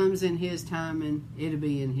comes in His timing, it'll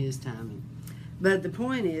be in His timing. But the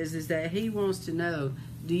point is that He wants to know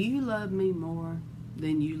Do you love me more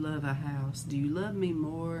than you love a house? Do you love me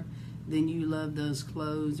more than you love those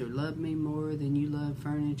clothes, or love me more than you love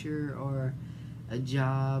furniture or a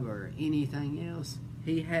job or anything else?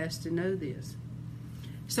 He has to know this.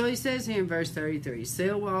 So he says here in verse 33,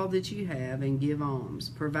 sell all that you have and give alms.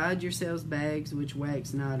 Provide yourselves bags which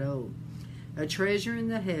wax not old, a treasure in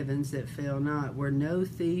the heavens that fail not, where no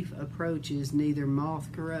thief approaches, neither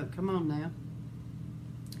moth corrupt. Come on now.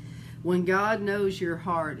 When God knows your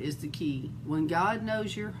heart is the key. When God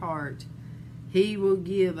knows your heart, he will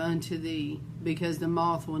give unto thee, because the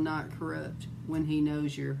moth will not corrupt when he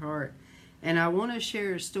knows your heart. And I want to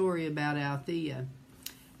share a story about Althea.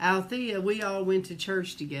 Althea, we all went to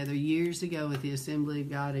church together years ago at the Assembly of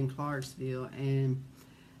God in Clarksville, and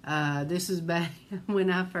this is back when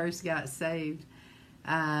I first got saved.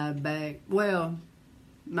 My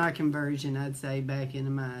conversion, I'd say, back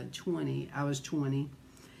in I was 20.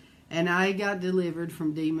 And I got delivered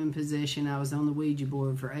from demon possession. I was on the Ouija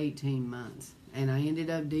board for 18 months. And I ended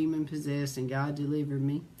up demon possessed, and God delivered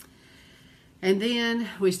me. And then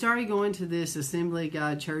we started going to this Assembly of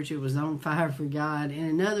God church. It was on fire for God. In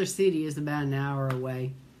another city is about an hour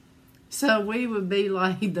away. So we would be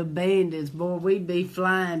like the bandits, boy. We'd be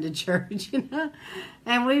flying to church, you know.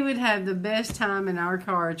 And we would have the best time in our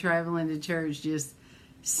car traveling to church, just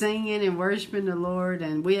singing and worshiping the Lord.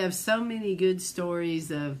 And we have so many good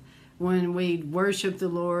stories of when we'd worship the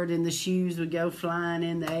Lord and the shoes would go flying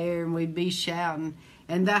in the air and we'd be shouting.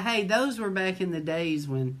 And hey, those were back in the days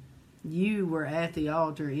when you were at the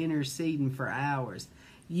altar interceding for hours.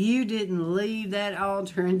 You didn't leave that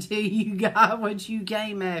altar until you got what you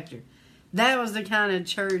came after. That was the kind of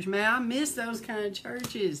church, man. I miss those kind of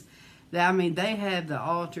churches. I mean, they had the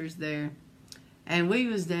altars there. And we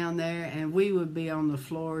was down there, and we would be on the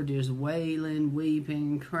floor just wailing,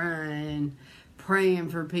 weeping, crying, praying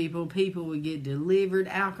for people. People would get delivered.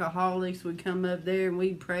 Alcoholics would come up there, and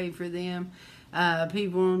we'd pray for them.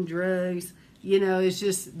 People on drugs. You know, it's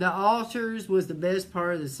just the altars was the best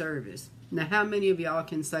part of the service. Now, how many of y'all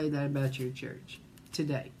can say that about your church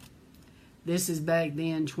today? This is back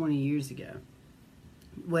then, 20 years ago.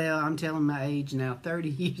 Well, I'm telling my age now, 30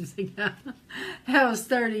 years ago. That was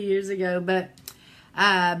 30 years ago. But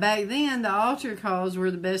back then, the altar calls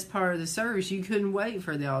were the best part of the service. You couldn't wait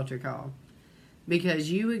for the altar call,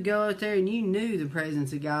 because you would go out there and you knew the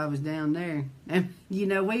presence of God was down there. And, you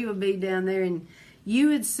know, we would be down there and you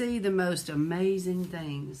would see the most amazing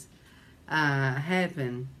things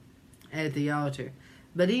happen at the altar.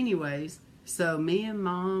 But anyways, so me and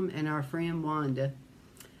Mom and our friend Wanda,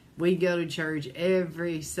 we go to church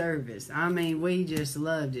every service. I mean, we just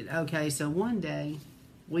loved it. Okay, so one day,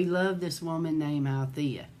 we loved this woman named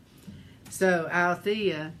Althea. So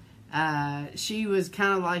Althea, she was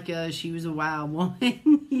kind of like us. She was a wild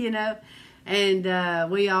woman, you know.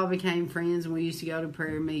 And we all became friends, and we used to go to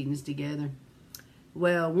prayer meetings together.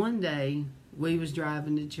 Well, one day, we was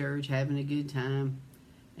driving to church, having a good time,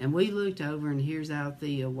 and we looked over, and here's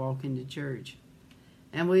Althea walking to church.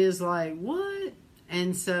 And we was like, what?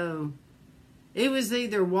 And so, it was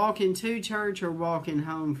either walking to church or walking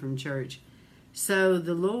home from church. So,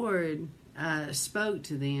 the Lord spoke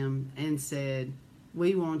to them and said,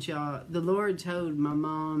 we want y'all, the Lord told my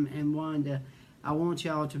mom and Wanda, I want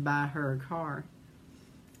y'all to buy her a car.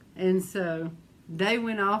 And so, they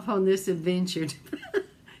went off on this adventure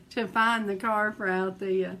to find the car for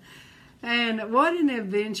Althea. And what an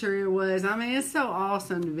adventure it was. I mean, it's so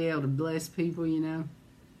awesome to be able to bless people, you know.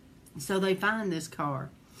 So they find this car.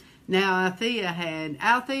 Now, Althea,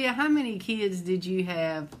 how many kids did you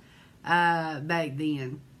have back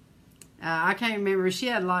then? I can't remember. She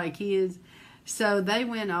had a lot of kids. So they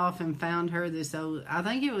went off and found her this old, I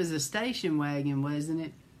think it was a station wagon, wasn't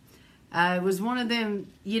it? It was one of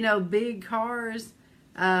them, you know, big cars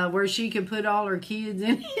where she could put all her kids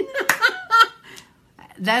in.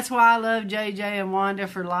 That's why I love JJ and Wanda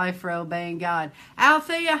for life, for obeying God.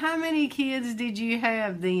 Althea, how many kids did you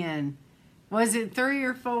have then? Was it 3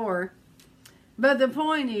 or 4? But the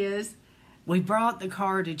point is, we brought the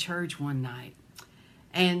car to church one night.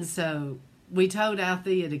 And so we told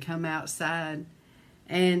Althea to come outside.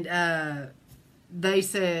 And they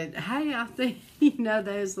said, hey, Althea, you know,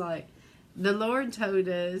 they was like, the Lord told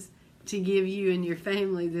us to give you and your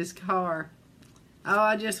family this car. Oh,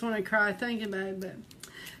 I just want to cry thinking about it, but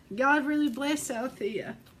God really blessed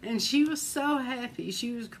Althea. And she was so happy.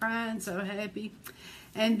 She was crying so happy.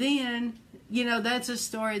 And then, you know, that's a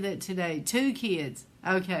story that today, 2 kids.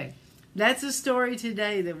 Okay, that's a story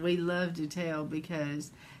today that we love to tell,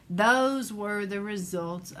 because those were the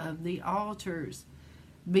results of the altars.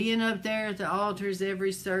 Being up there at the altars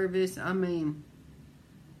every service, I mean,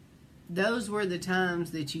 those were the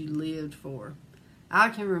times that you lived for. I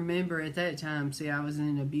can remember at that time, see, I was in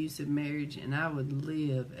an abusive marriage, and I would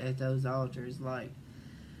live at those altars, like,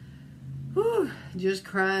 whew, just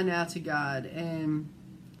crying out to God. And,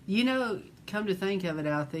 you know, come to think of it,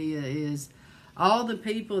 Althea, is all the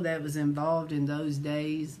people that was involved in those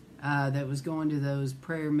days, that was going to those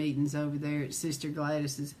prayer meetings over there at Sister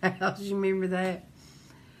Gladys's house. You remember that?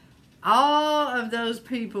 All of those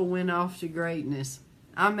people went off to greatness.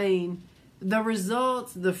 I mean, the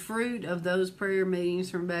results, the fruit of those prayer meetings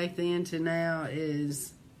from back then to now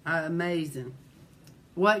is amazing.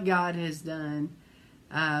 What God has done.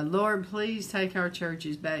 Lord, please take our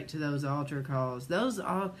churches back to those altar calls.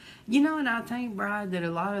 You know, and I think, Bride, that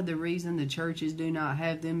a lot of the reason the churches do not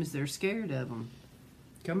have them is they're scared of them.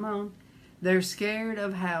 Come on. They're scared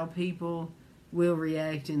of how people will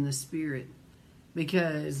react in the spirit.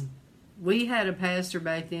 Because we had a pastor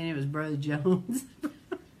back then, it was Brother Jones.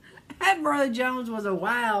 That Brother Jones was a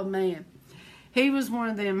wild man. He was one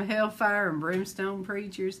of them hellfire and brimstone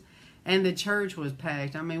preachers. And the church was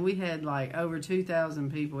packed. I mean, we had like over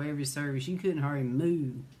 2,000 people every service. You couldn't hardly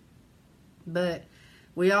move. But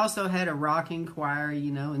we also had a rocking choir,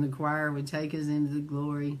 you know, and the choir would take us into the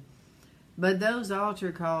glory. But those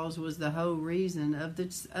altar calls was the whole reason of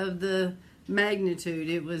the magnitude.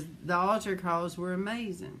 It was, the altar calls were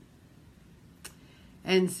amazing.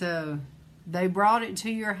 And so they brought it to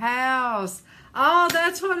your house. Oh,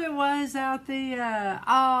 that's what it was out there.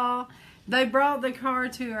 Oh, they brought the car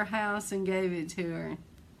to her house and gave it to her.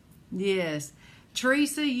 Yes.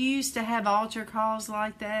 Teresa used to have altar calls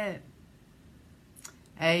like that.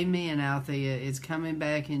 Amen, Althea. It's coming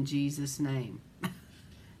back in Jesus' name.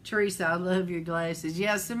 Teresa, I love your glasses.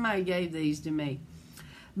 Yeah, somebody gave these to me.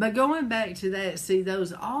 But going back to that, see,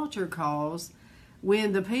 those altar calls,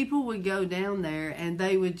 when the people would go down there and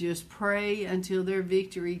they would just pray until their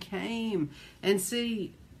victory came. And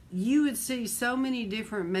see, you would see so many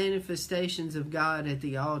different manifestations of God at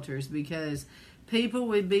the altars, because people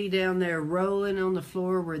would be down there rolling on the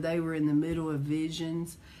floor where they were in the middle of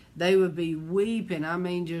visions. They would be weeping, I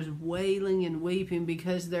mean just wailing and weeping,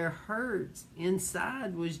 because their hurts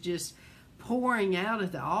inside was just pouring out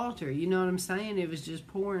at the altar. You know what I'm saying? It was just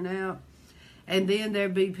pouring out. And then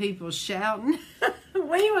there'd be people shouting.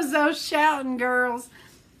 We was those shouting girls.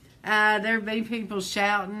 There'd be people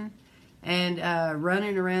shouting and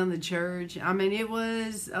running around the church. I mean, it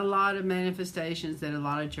was a lot of manifestations that a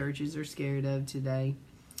lot of churches are scared of today.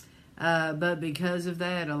 But because of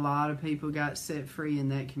that, a lot of people got set free in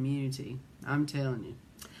that community. I'm telling you.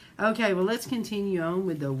 Okay, well, let's continue on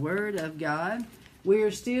with the Word of God. We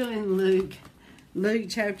are still in Luke. Luke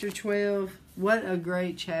chapter 12. What a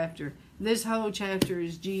great chapter. This whole chapter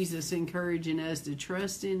is Jesus encouraging us to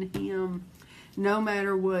trust in Him no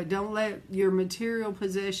matter what. Don't let your material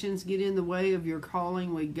possessions get in the way of your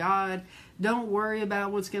calling with God. Don't worry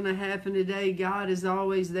about what's going to happen today. God is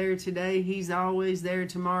always there today. He's always there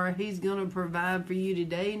tomorrow. He's going to provide for you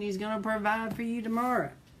today, and He's going to provide for you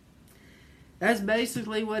tomorrow. That's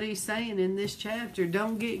basically what He's saying in this chapter.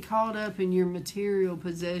 Don't get caught up in your material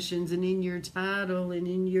possessions and in your title and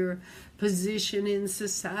in your position in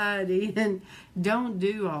society, and don't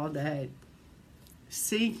do all that.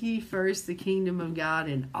 Seek ye first the kingdom of God,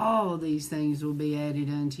 and all these things will be added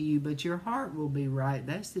unto you, but your heart will be right.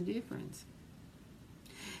 That's the difference.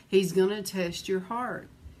 He's going to test your heart,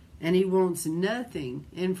 and He wants nothing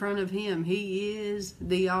in front of Him. He is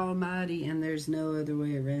the Almighty, and there's no other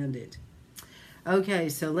way around it. Okay,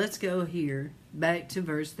 so let's go here, back to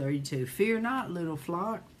verse 32. Fear not, little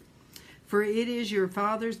flock, for it is your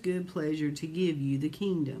Father's good pleasure to give you the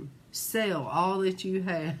kingdom. Sell all that you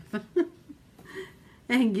have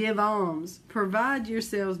and give alms. Provide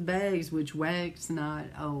yourselves bags which wax not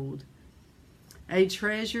old, a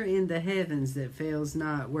treasure in the heavens that fails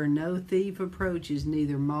not, where no thief approaches,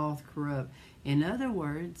 neither moth corrupt. In other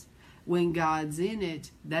words, when God's in it,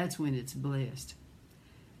 that's when it's blessed.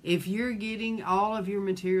 If you're getting all of your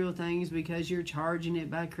material things because you're charging it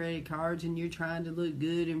by credit cards and you're trying to look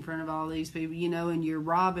good in front of all these people, you know, and you're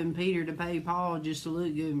robbing Peter to pay Paul just to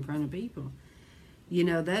look good in front of people, you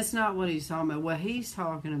know, that's not what He's talking about. What He's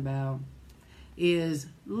talking about is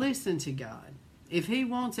listen to God. If He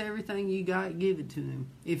wants everything you got, give it to Him.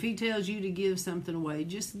 If He tells you to give something away,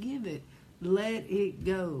 just give it. Let it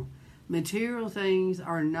go. Material things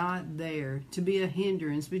are not there to be a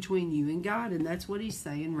hindrance between you and God, and that's what He's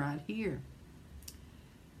saying right here.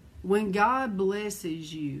 When God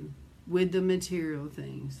blesses you with the material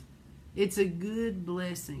things, it's a good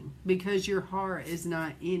blessing because your heart is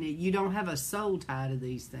not in it. You don't have a soul tie to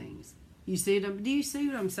these things. You see them? Do you see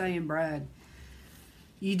what I'm saying, Brad?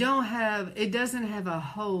 it doesn't have a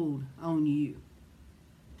hold on you.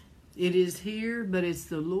 It is here, but it's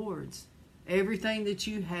the Lord's. Everything that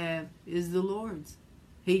you have is the Lord's.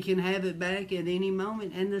 He can have it back at any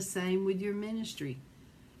moment, and the same with your ministry.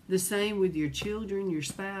 The same with your children, your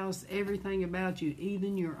spouse, everything about you,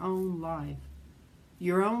 even your own life.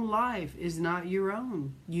 Your own life is not your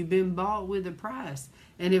own. You've been bought with a price.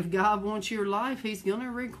 And if God wants your life, He's going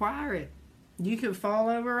to require it. You could fall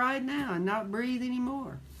over right now and not breathe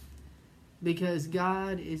anymore. Because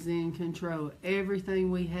God is in control.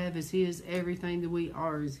 Everything we have is His. Everything that we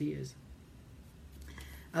are is His.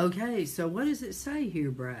 Okay, so what does it say here,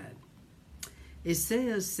 bride? It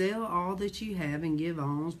says, sell all that you have and give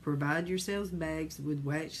alms. Provide yourselves bags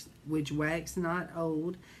which wax not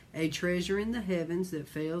old, a treasure in the heavens that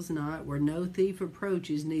fails not, where no thief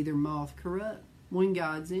approaches, neither moth corrupt. When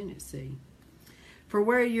God's in it, see. For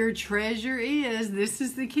where your treasure is, this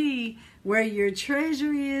is the key, where your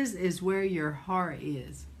treasure is where your heart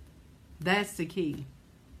is. That's the key.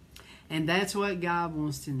 And that's what God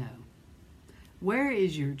wants to know. Where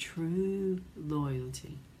is your true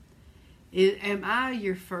loyalty? Am I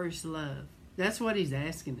your first love? That's what He's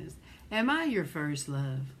asking us. Am I your first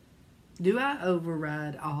love? Do I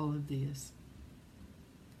override all of this?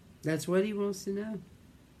 That's what He wants to know.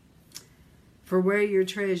 For where your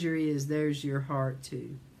treasure is, there's your heart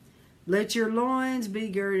too. Let your loins be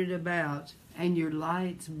girded about, and your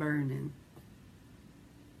lights burning.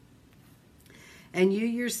 And you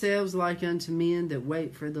yourselves like unto men that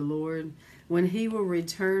wait for the Lord, when He will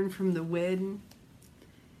return from the wedding,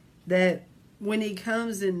 that when He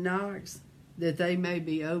comes and knocks, that they may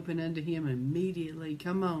be open unto Him immediately.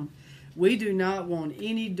 Come on. We do not want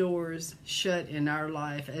any doors shut in our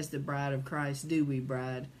life as the bride of Christ, do we,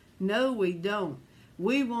 bride? No, we don't.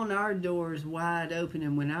 We want our doors wide open,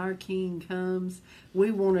 and when our King comes,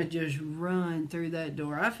 we want to just run through that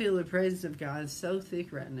door. I feel the presence of God so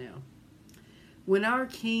thick right now. When our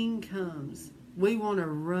King comes, we want to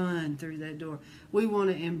run through that door. We want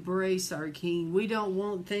to embrace our King. We don't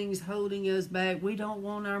want things holding us back. We don't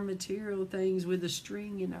want our material things with a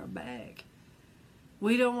string in our back.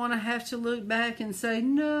 We don't want to have to look back and say,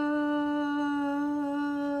 no.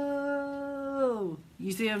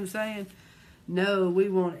 You see what I'm saying? No, we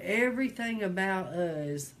want everything about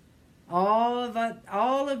us. All of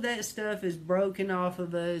that stuff is broken off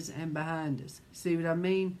of us and behind us. See what I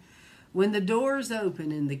mean? When the doors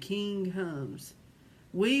open and the King comes,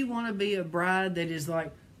 we want to be a bride that is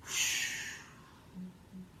like, whoosh.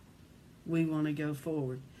 We want to go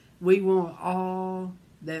forward. We want all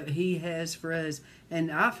that He has for us.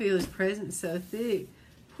 And I feel His presence so thick.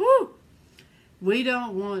 Whew! We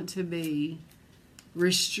don't want to be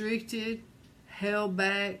restricted, held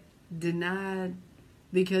back, denied,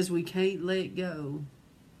 because we can't let go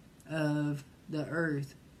of the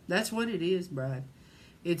earth. That's what it is, bride.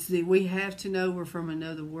 It's that we have to know we're from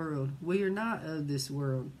another world. We are not of this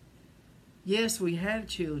world. Yes, we have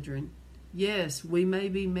children. Yes, we may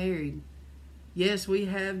be married. Yes, we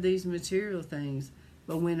have these material things.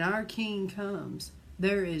 But when our King comes,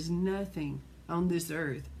 there is nothing on this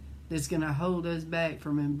earth that's going to hold us back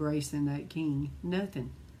from embracing that King.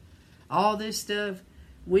 Nothing. All this stuff,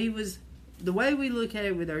 the way we look at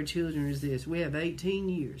it with our children is this. We have 18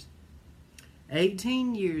 years.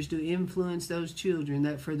 18 years to influence those children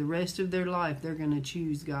that for the rest of their life they're going to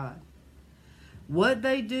choose God. What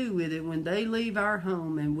they do with it when they leave our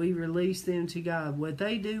home and we release them to God, what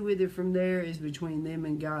they do with it from there is between them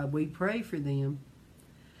and God. We pray for them.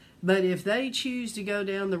 But if they choose to go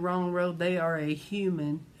down the wrong road, they are a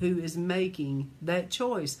human who is making that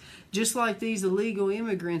choice. Just like these illegal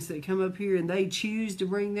immigrants that come up here and they choose to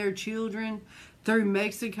bring their children through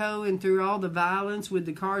Mexico and through all the violence with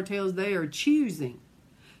the cartels, they are choosing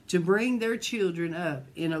to bring their children up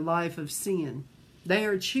in a life of sin. They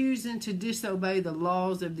are choosing to disobey the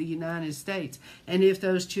laws of the United States. And if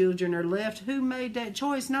those children are left, who made that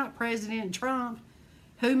choice? Not President Trump.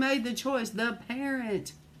 Who made the choice? The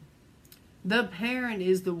parent. The parent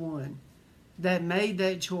is the one that made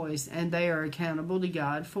that choice, and they are accountable to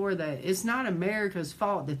God for that. It's not America's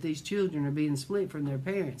fault that these children are being split from their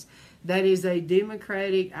parents. That is a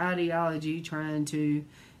democratic ideology trying to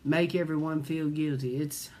make everyone feel guilty.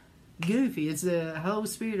 It's goofy. It's the whole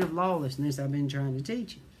spirit of lawlessness I've been trying to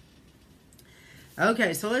teach you.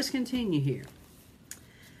 Okay, so let's continue here.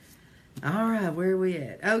 All right, where are we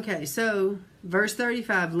at? Okay, so verse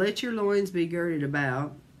 35, let your loins be girded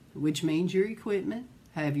about, which means your equipment.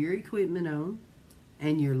 Have your equipment on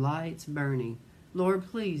and your lights burning. Lord,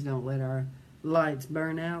 please don't let our lights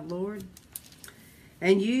burn out, Lord.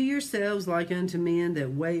 And you yourselves like unto men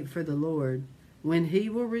that wait for the Lord, when he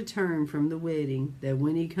will return from the wedding, that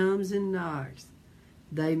when he comes and knocks,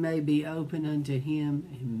 they may be open unto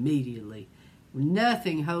him immediately.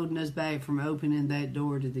 Nothing holding us back from opening that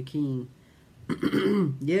door to the King.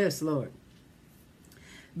 Yes, Lord.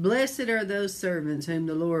 Blessed are those servants whom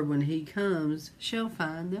the Lord, when he comes, shall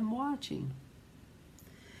find them watching.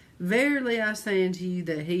 Verily I say unto you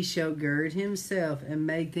that he shall gird himself and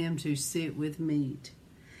make them to sit with meat,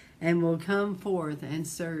 and will come forth and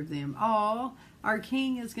serve them. Our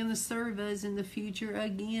King is going to serve us in the future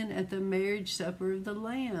again at the marriage supper of the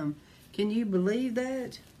Lamb. Can you believe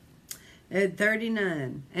that? At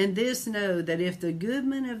 39, and this know, that if the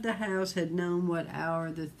goodman of the house had known what hour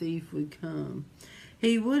the thief would come,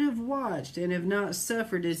 he would have watched and have not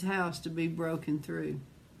suffered his house to be broken through.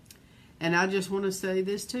 And I just want to say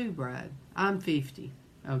this too, bride. I'm 50,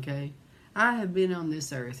 okay? I have been on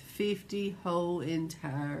this earth 50 whole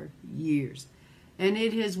entire years. And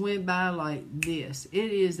it has went by like this.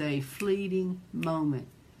 It is a fleeting moment.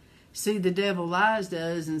 See, the devil lies to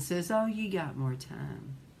us and says, oh, you got more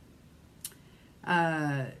time.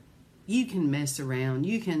 You can mess around.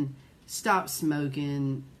 You can stop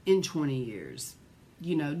smoking in 20 years.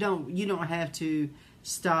 You don't have to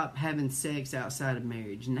stop having sex outside of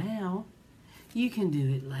marriage now. You can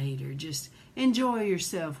do it later. Just enjoy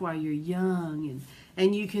yourself while you're young,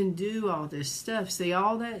 and you can do all this stuff. See,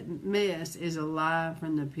 all that mess is a lie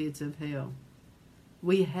from the pits of hell.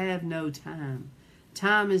 We have no time.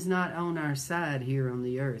 Time is not on our side here on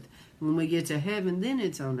the earth. When we get to heaven, then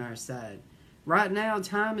it's on our side. Right now,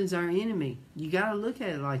 time is our enemy. You got to look at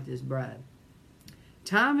it like this, bride.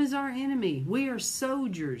 Time is our enemy. We are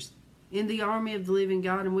soldiers in the army of the living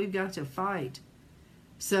God, and we've got to fight.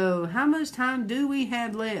 So how much time do we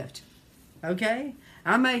have left? Okay?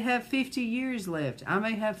 I may have 50 years left. I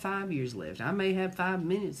may have 5 years left. I may have 5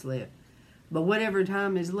 minutes left. But whatever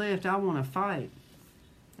time is left, I want to fight.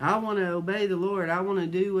 I want to obey the Lord. I want to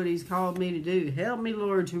do what he's called me to do. Help me,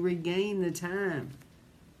 Lord, to regain the time.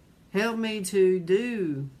 Help me to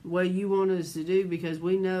do what you want us to do, because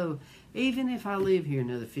we know, even if I live here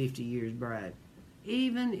another 50 years, bride,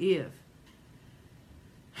 even if,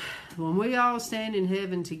 when we all stand in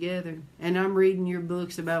heaven together, and I'm reading your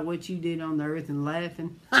books about what you did on the earth and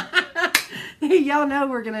laughing, y'all know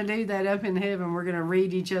we're going to do that up in heaven. We're going to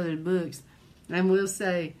read each other's books, and we'll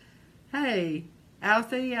say, hey,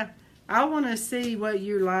 Althea, I want to see what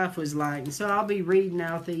your life was like. And so I'll be reading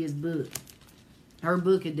Althea's book. Her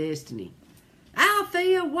book of destiny.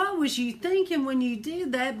 Althea, what was you thinking when you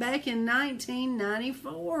did that back in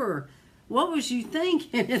 1994? What was you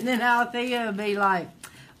thinking? And then Althea would be like,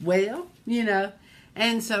 well,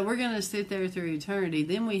 And so we're going to sit there through eternity.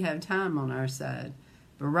 Then we have time on our side.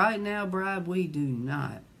 But right now, bride, we do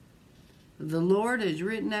not. The Lord has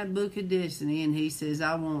written that book of destiny, and he says,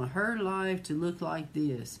 I want her life to look like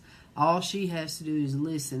this. All she has to do is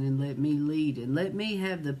listen and let me lead, and let me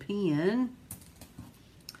have the pen.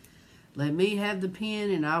 Let me have the pen,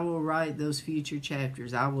 and I will write those future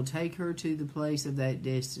chapters. I will take her to the place of that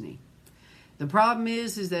destiny. The problem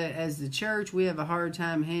is that as the church, we have a hard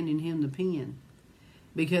time handing him the pen,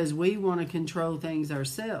 because we want to control things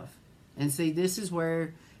ourselves. And see, this is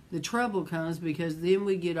where the trouble comes, because then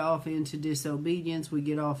we get off into disobedience. We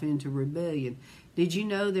get off into rebellion. Did you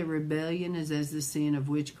know that rebellion is as the sin of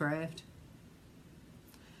witchcraft?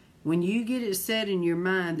 When you get it set in your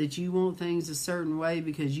mind that you want things a certain way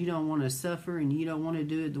because you don't want to suffer and you don't want to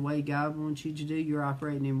do it the way God wants you to do, you're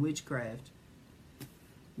operating in witchcraft.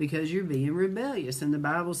 Because you're being rebellious. And the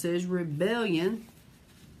Bible says rebellion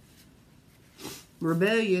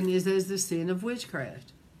is as the sin of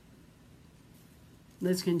witchcraft.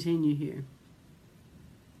 Let's continue here.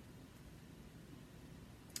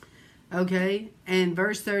 Okay, and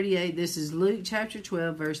verse 38, this is Luke chapter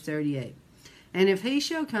 12, verse 38. And if he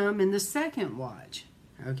shall come in the second watch,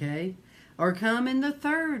 okay, or come in the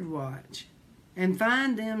third watch, and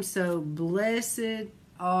find them so, blessed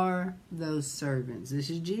are those servants. This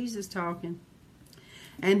is Jesus talking.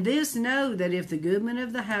 And this know, that if the goodman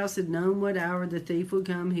of the house had known what hour the thief would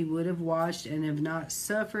come, he would have watched and have not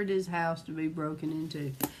suffered his house to be broken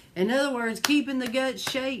into. In other words, keeping the gates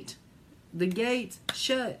shut. The gates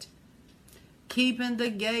shut. Keeping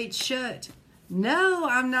the gates shut. No,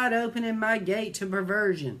 I'm not opening my gate to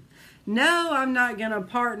perversion. No, I'm not going to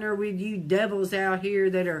partner with you devils out here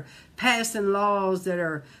that are passing laws that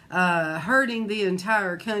are hurting the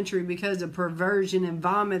entire country because of perversion and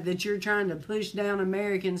vomit that you're trying to push down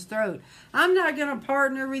Americans' throat. I'm not going to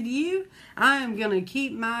partner with you. I am going to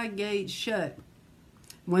keep my gate shut.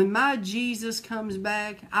 When my Jesus comes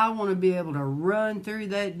back, I want to be able to run through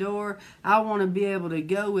that door. I want to be able to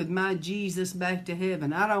go with my Jesus back to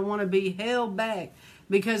heaven. I don't want to be held back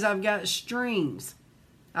because I've got strings.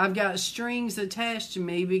 I've got strings attached to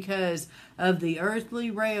me because of the earthly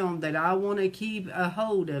realm that I want to keep a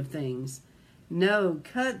hold of things. No,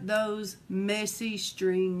 cut those messy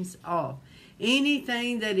strings off.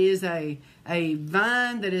 Anything that is a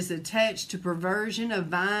vine that is attached to perversion, a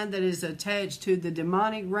vine that is attached to the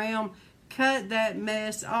demonic realm, cut that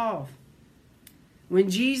mess off.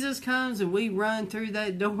 When Jesus comes and we run through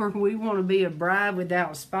that door, we want to be a bride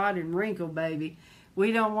without spot and wrinkle, baby.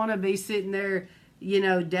 We don't want to be sitting there,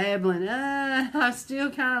 dabbling. I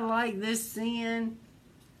still kind of like this sin.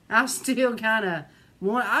 I still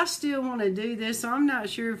want to do this, so I'm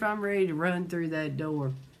not sure if I'm ready to run through that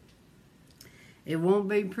door. It won't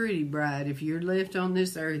be pretty, bride. If you're left on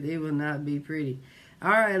this earth, it will not be pretty. All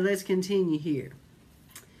right, let's continue here.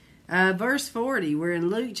 Verse 40. We're in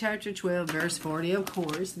Luke chapter 12, verse 40. Of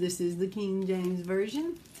course, this is the King James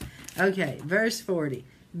Version. Okay, verse 40.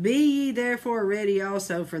 Be ye therefore ready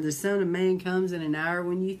also, for the Son of Man comes in an hour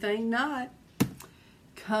when you think not.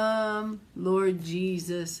 Come, Lord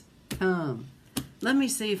Jesus, come. Let me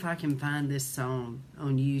see if I can find this song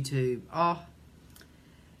on YouTube. Oh,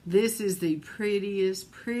 this is the prettiest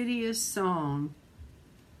song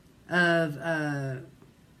of,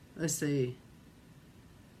 let's see,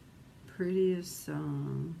 prettiest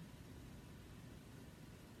song.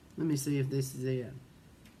 Let me see if this is it.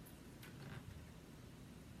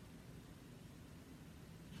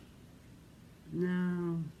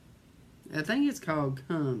 No, I think it's called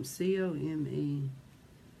Come, C-O-M-E,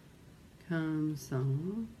 Come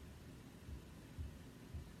Song.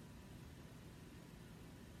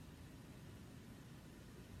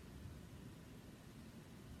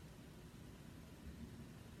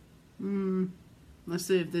 Let's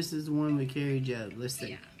see if this is the one with Carrie Joe. Let's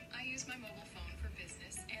see. Yeah, I use my mobile phone for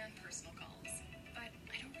business and personal calls, but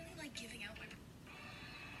I don't really like giving out my...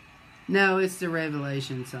 No, it's the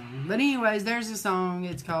Revelation song. But anyways, there's a song.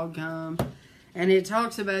 It's called Come. And it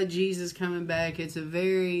talks about Jesus coming back. It's a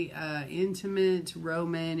very intimate,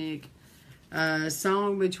 romantic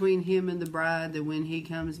song between him and the bride, that when he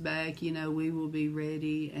comes back, we will be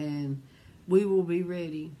ready, and we will be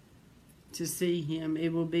ready to see him.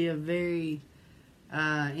 It will be a very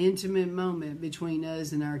intimate moment between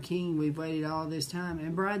us and our King. We've waited all this time.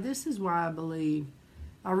 And bride, this is why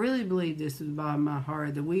I really believe this with the bottom of my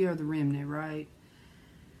heart, that we are the remnant, right?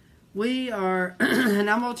 We are, and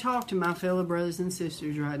I'm going to talk to my fellow brothers and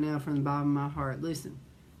sisters right now from the bottom of my heart. Listen,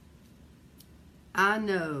 I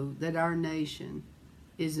know that our nation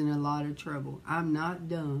is in a lot of trouble. I'm not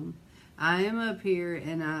dumb. I am up here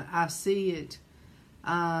and I see it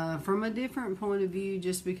from a different point of view,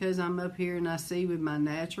 just because I'm up here and I see with my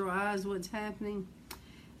natural eyes what's happening.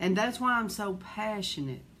 And that's why I'm so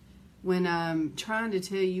passionate when I'm trying to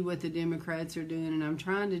tell you what the Democrats are doing, and I'm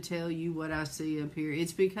trying to tell you what I see up here.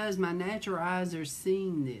 It's because my natural eyes are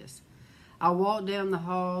seeing this. I walk down the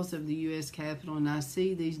halls of the U.S. Capitol and I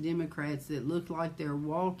see these Democrats that look like they're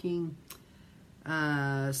walking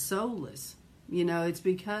soulless. It's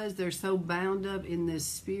because they're so bound up in this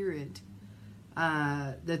spirit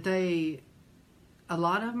that a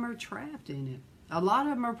lot of them are trapped in it. A lot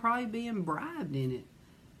of them are probably being bribed in it,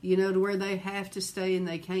 to where they have to stay and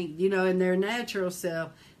they can't, in their natural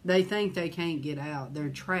self, they think they can't get out. They're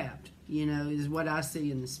trapped, is what I see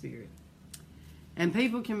in the spirit. And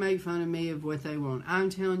people can make fun of me of what they want. I'm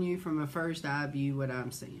telling you from a first eye view what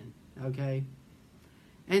I'm seeing, okay?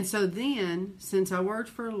 And so then, since I worked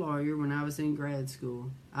for a lawyer when I was in grad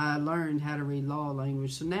school, I learned how to read law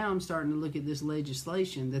language. So now I'm starting to look at this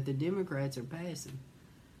legislation that the Democrats are passing.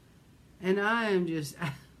 And I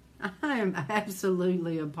am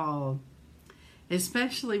absolutely appalled.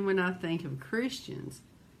 Especially when I think of Christians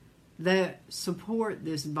that support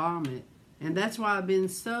this vomit. And that's why I've been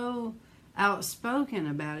so outspoken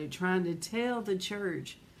about it, trying to tell the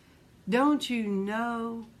church, don't you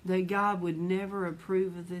know that God would never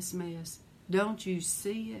approve of this mess? Don't you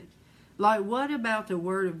see it? Like, what about the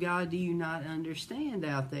Word of God do you not understand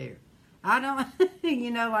out there? I don't,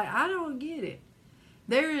 I don't get it.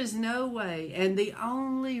 There is no way, and the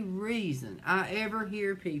only reason I ever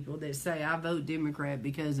hear people that say I vote Democrat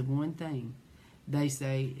because of one thing, they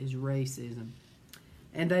say is racism.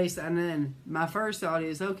 And then my first thought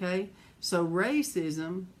is, okay, so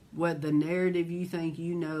racism, what the narrative you think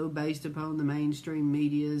based upon the mainstream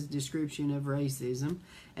media's description of racism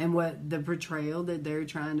and what the portrayal that they're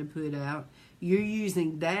trying to put out, you're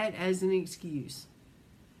using that as an excuse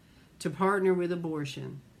to partner with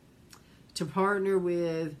abortion, to partner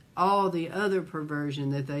with all the other perversion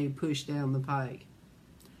that they push down the pike,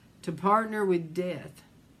 to partner with death,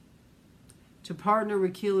 to partner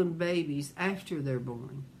with killing babies after they're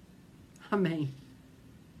born. I mean,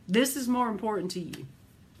 this is more important to you.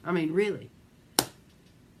 I mean, really.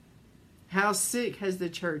 How sick has the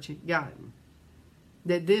church gotten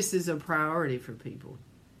that this is a priority for people?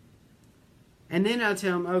 And then I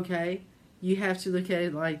tell them, okay, you have to look at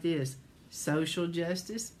it like this: social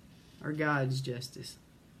justice or God's justice.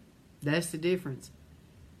 That's the difference.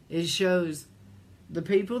 It shows the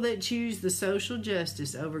people that choose the social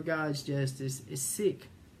justice over God's justice is sick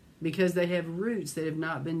because they have roots that have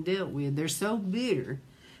not been dealt with. They're so bitter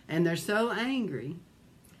and they're so angry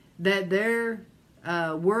that their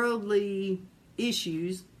worldly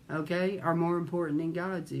issues, okay, are more important than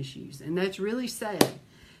God's issues. And that's really sad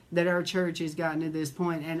that our church has gotten to this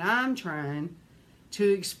point. And I'm trying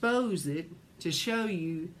to expose it, to show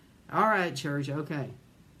you, all right, church, okay,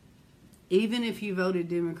 even if you voted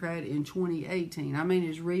Democrat in 2018, I mean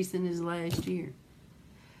as recent as last year,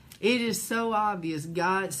 it is so obvious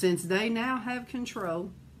God, since they now have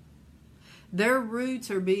control, their roots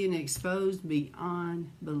are being exposed beyond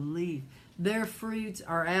belief. Their fruits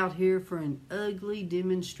are out here for an ugly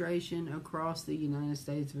demonstration across the United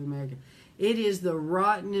States of America. It is the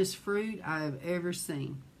rottenest fruit I have ever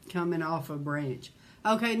seen coming off a branch.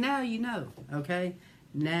 Okay, now you know. Okay,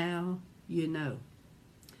 now you know.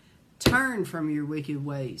 Turn from your wicked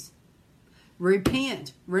ways.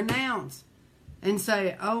 Repent, renounce, and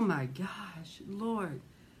say, oh my gosh, Lord,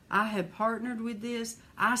 I have partnered with this.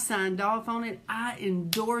 I signed off on it. I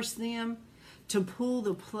endorse them to pull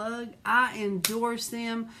the plug. I endorse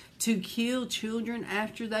them to kill children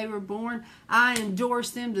after they were born. I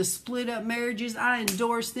endorse them to split up marriages. I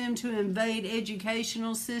endorse them to invade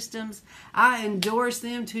educational systems. I endorse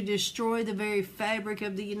them to destroy the very fabric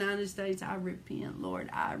of the United States. I repent, Lord.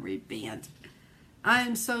 I repent. I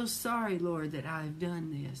am so sorry, Lord, that I have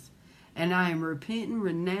done this. And I am repenting,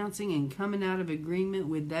 renouncing, and coming out of agreement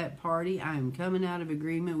with that party. I am coming out of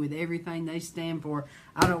agreement with everything they stand for.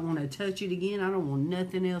 I don't want to touch it again. I don't want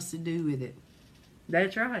nothing else to do with it.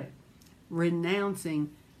 That's right.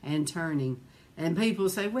 Renouncing and turning. And people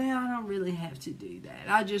say, well, I don't really have to do that.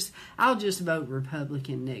 I'll just vote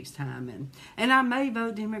Republican next time. And I may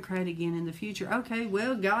vote Democrat again in the future. Okay,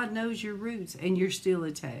 well, God knows your roots and you're still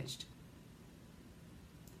attached.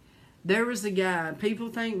 There was a guy, people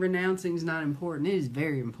think renouncing is not important. It is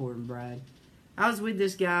very important, Brad. I was with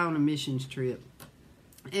this guy on a missions trip.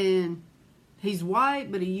 And he's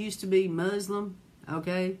white, but he used to be Muslim,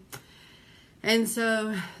 okay? And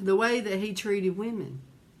so the way that he treated women,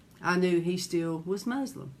 I knew he still was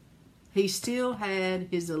Muslim. He still had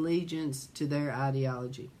his allegiance to their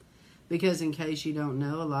ideology. Because in case you don't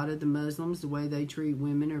know, a lot of the Muslims, the way they treat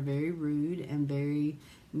women are very rude and very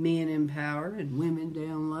men in power and women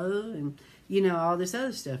down low and, you know, all this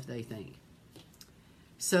other stuff they think.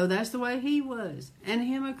 So that's the way he was. And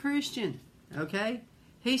him a Christian, okay?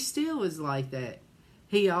 He still was like that.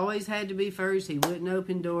 He always had to be first. He wouldn't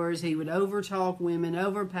open doors. He would overtalk women,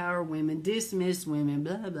 overpower women, dismiss women,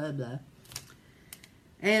 blah, blah, blah.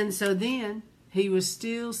 And so then he was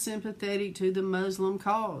still sympathetic to the Muslim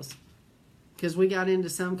cause. Because we got into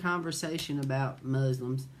some conversation about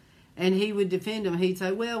Muslims. And he would defend them. He'd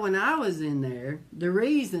say, well, when I was in there, the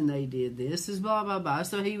reason they did this is blah, blah, blah.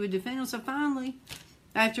 So he would defend them. So finally,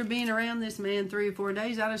 after being around this man 3 or 4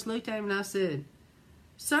 days, I just looked at him and I said,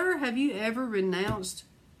 sir, have you ever renounced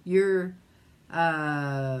your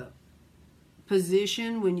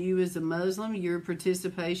position when you was a Muslim, your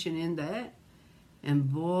participation in that?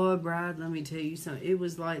 And boy, Bride, let me tell you something. It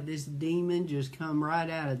was like this demon just come right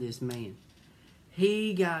out of this man.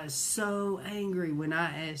 He got so angry when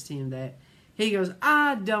I asked him that. He goes,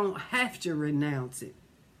 I don't have to renounce it.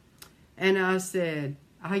 And I said,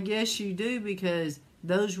 I guess you do, because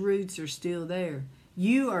those roots are still there.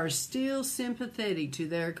 You are still sympathetic to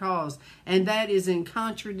their cause, and that is in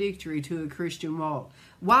contradictory to a Christian walk.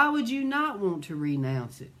 Why would you not want to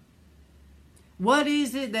renounce it? What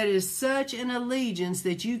is it that is such an allegiance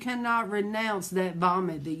that you cannot renounce that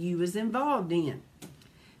vomit that you was involved in?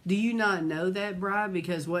 Do you not know that, Bride?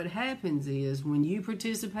 Because what happens is, when you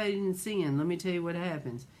participate in sin, let me tell you what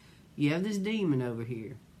happens. You have this demon over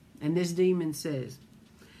here, and this demon says,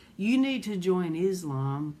 you need to join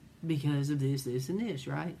Islam because of this, this, and this,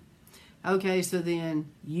 right? Okay, so then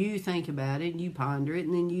you think about it, and you ponder it,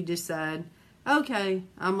 and then you decide, okay,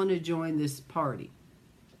 I'm going to join this party.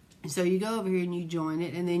 So you go over here and you join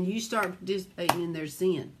it, and then you start participating in their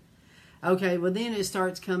sin. Okay, well then it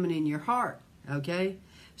starts coming in your heart, okay?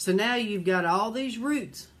 So now you've got all these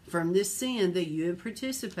roots from this sin that you have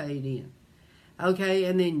participated in. Okay,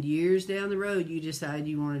 and then years down the road, you decide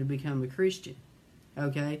you wanted to become a Christian.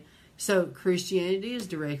 Okay, so Christianity is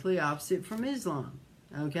directly opposite from Islam.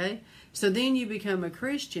 Okay, so then you become a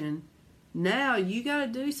Christian. Now you got to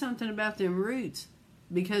do something about them roots,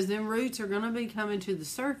 because them roots are going to be coming to the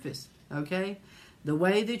surface. Okay, the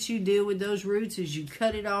way that you deal with those roots is you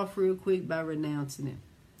cut it off real quick by renouncing it.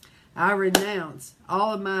 I renounce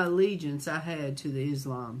all of my allegiance I had to the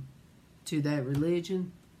Islam, to that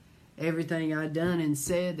religion. Everything I done and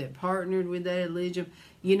said that partnered with that religion.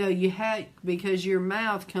 You know, you had, because your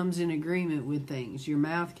mouth comes in agreement with things. Your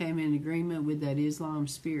mouth came in agreement with that Islam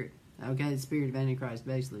spirit. Okay, the spirit of Antichrist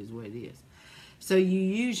basically is what it is. So you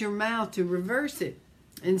use your mouth to reverse it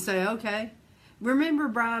and say, okay. Remember,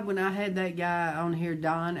 Bride, when I had that guy on here,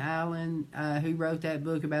 Don Allen, who wrote that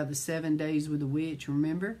book about the 7 days with the witch,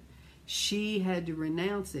 remember? She had to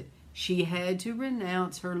renounce it. She had to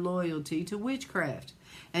renounce her loyalty to witchcraft.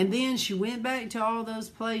 And then she went back to all those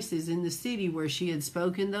places in the city where she had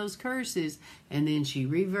spoken those curses, and then she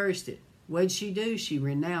reversed it. What'd she do? She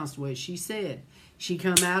renounced what she said. She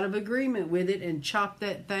come out of agreement with it and chopped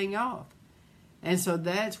that thing off. And so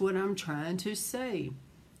that's what I'm trying to say.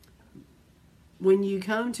 When you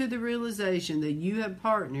come to the realization that you have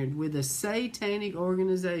partnered with a satanic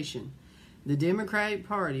organization, the Democratic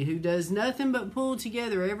Party, who does nothing but pull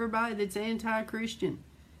together everybody that's anti-Christian.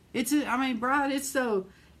 Bride, it's so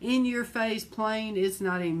in your face plain, it's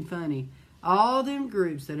not even funny. All them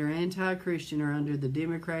groups that are anti-Christian are under the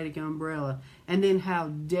Democratic umbrella. And then how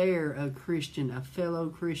dare a Christian, a fellow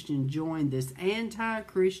Christian, join this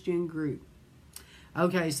anti-Christian group?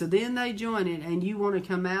 Okay, so then they join it and you want to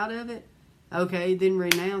come out of it? Okay, then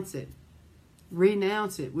renounce it.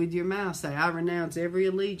 Renounce it with your mouth. Say, I renounce every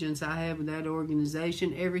allegiance I have with that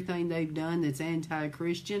organization. Everything they've done that's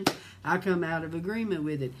anti-Christian, I come out of agreement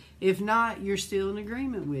with it. If not, you're still in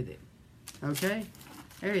agreement with it. Okay?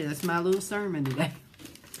 There, that's my little sermon today.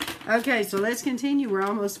 Okay, so let's continue. We're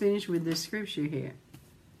almost finished with this scripture here.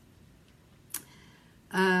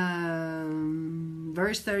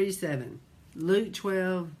 Verse 37. Luke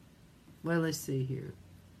 12. Well, let's see here.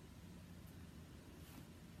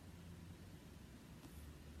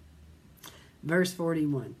 Verse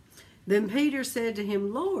 41. Then Peter said to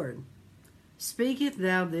him, Lord, speaketh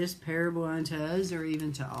thou this parable unto us, or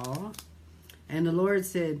even to all? And the Lord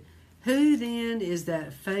said, Who then is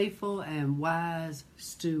that faithful and wise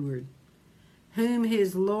steward, whom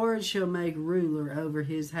his Lord shall make ruler over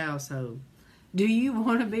his household? Do you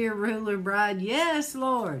want to be a ruler, Bride? Yes,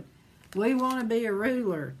 Lord. We want to be a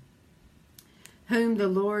ruler. Whom the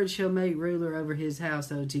Lord shall make ruler over his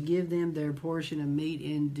household, to give them their portion of meat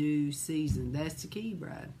in due season. That's the key,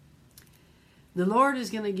 Bride. The Lord is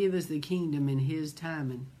going to give us the kingdom in his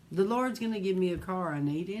timing. The Lord's going to give me a car I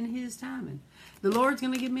need in his timing. The Lord's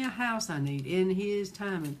going to give me a house I need in his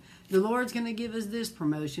timing. The Lord's going to give us this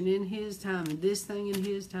promotion in his timing, this thing in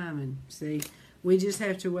his timing. See, we just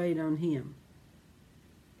have to wait on him.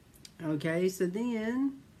 Okay, so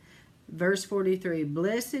then, verse 43,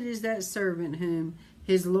 Blessed is that servant whom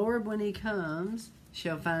his Lord, when he comes,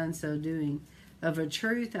 shall find so doing. Of a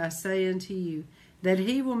truth I say unto you, that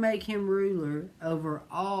he will make him ruler over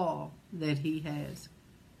all that he has.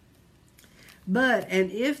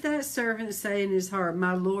 And if that servant say in his heart,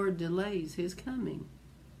 My Lord delays his coming,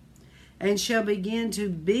 and shall begin to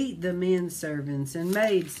beat the men servants and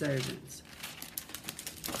maid servants,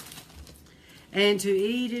 and to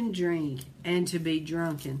eat and drink, and to be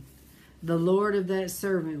drunken, the Lord of that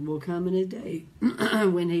servant will come in a day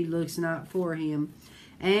when he looks not for him,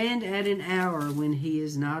 and at an hour when he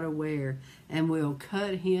is not aware, and will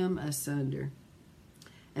cut him asunder,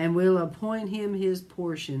 and will appoint him his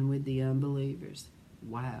portion with the unbelievers.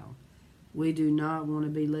 Wow. We do not want to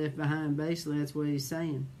be left behind. Basically, that's what he's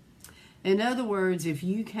saying. In other words, if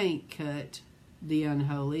you can't cut the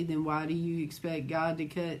unholy, then why do you expect God to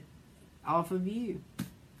cut off of you?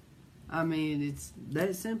 I mean, it's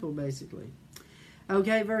that simple, basically.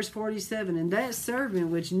 Okay, verse 47. And that servant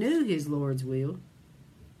which knew his Lord's will,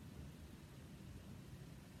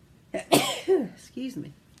 excuse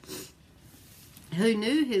me, who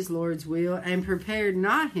knew his Lord's will, and prepared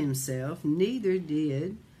not himself, neither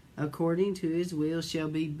did according to his will, shall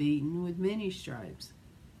be beaten with many stripes.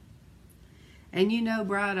 And you know,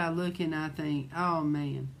 Bride, I look and I think, oh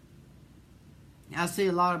man, I see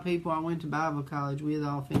a lot of people I went to Bible college with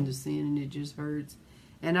off into sin, and it just hurts.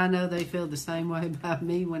 And I know they feel the same way about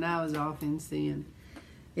me when I was off in sin.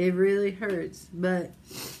 It really hurts. But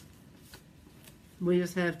we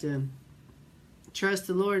just have to trust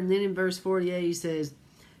the Lord. And then in verse 48 he says,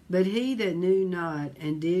 But he that knew not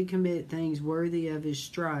and did commit things worthy of his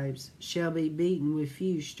stripes shall be beaten with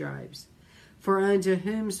few stripes. For unto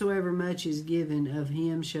whomsoever much is given, of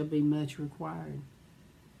him shall be much required.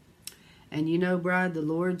 And you know, bride, the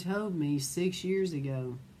Lord told me 6 years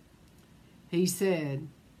ago, He said,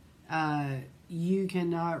 you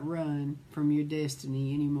cannot run from your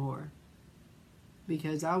destiny anymore.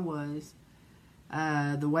 Because I was.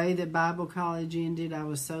 The way that Bible college ended, I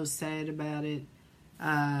was so sad about it.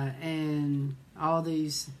 And all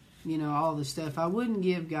these, all the stuff. I wouldn't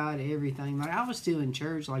give God everything. Like, I was still in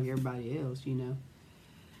church like everybody else,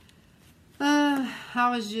 I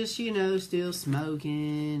was just, still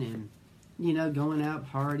smoking and, going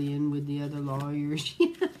out partying with the other lawyers,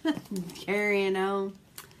 carrying on.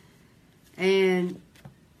 And,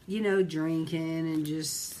 drinking and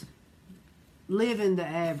just living the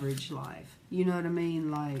average life. You know what I mean?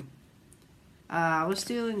 Like, I was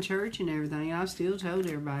still in church and everything. I still told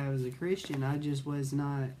everybody I was a Christian. I just was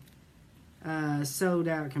not sold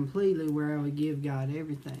out completely where I would give God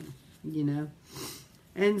everything,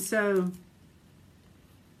 And so,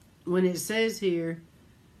 when it says here,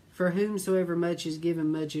 for whomsoever much is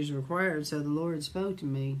given, much is required. So the Lord spoke to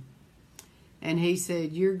me. And He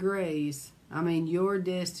said, your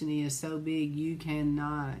destiny is so big, you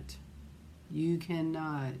cannot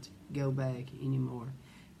go back anymore.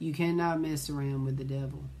 You cannot mess around with the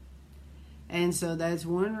devil. And so that's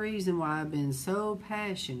one reason why I've been so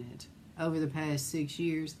passionate over the past 6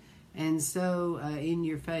 years and so in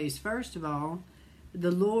your face. First of all,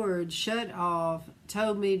 the Lord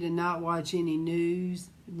told me to not watch any news,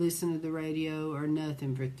 listen to the radio, or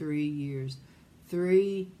nothing for 3 years.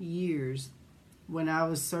 3 years when I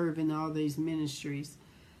was serving all these ministries.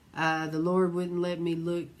 The Lord wouldn't let me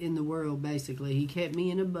look in the world, basically. He kept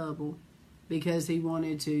me in a bubble because He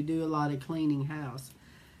wanted to do a lot of cleaning house.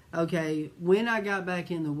 Okay, when I got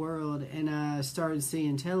back in the world and I started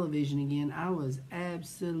seeing television again, I was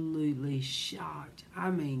absolutely shocked.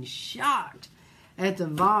 I mean, shocked at the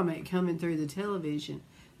vomit coming through the television,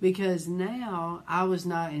 because now I was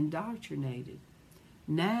not indoctrinated.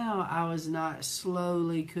 Now I was not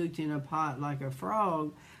slowly cooked in a pot like a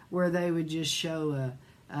frog, where they would just show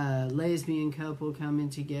a lesbian couple coming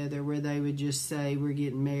together, where they would just say we're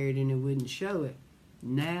getting married and it wouldn't show it.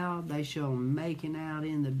 Now they show them making out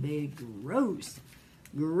in the bed.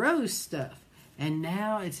 Gross stuff. And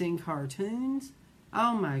now it's in cartoons.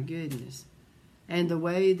 Oh my goodness. And the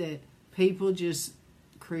way that people,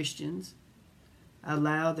 Christians,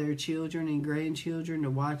 allow their children and grandchildren to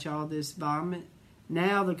watch all this vomit.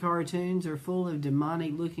 Now the cartoons are full of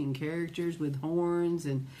demonic looking characters with horns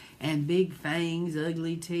and big fangs,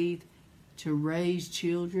 ugly teeth, to raise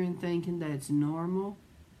children thinking that's normal.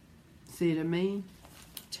 See what I mean?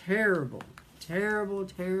 Terrible. Terrible,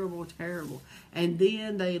 terrible, terrible. And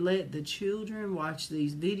then they let the children watch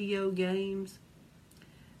these video games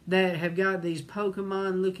that have got these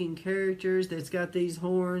Pokemon looking characters that's got these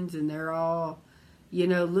horns, and they're all,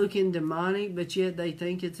 looking demonic, but yet they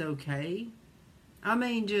think it's okay. I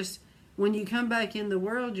mean, just when you come back in the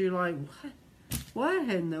world, you're like, what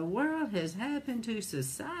in the world has happened to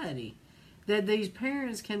society that these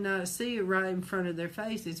parents cannot see it right in front of their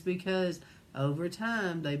face? It's because over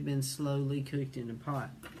time they've been slowly cooked in a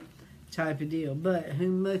pot type of deal. But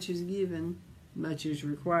whom much is given, much is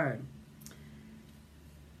required.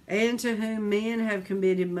 And to whom men have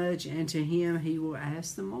committed much, and to him He will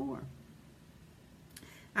ask the more.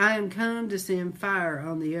 I am come to send fire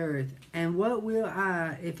on the earth, and what will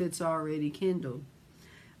I if it's already kindled?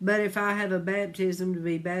 But if I have a baptism to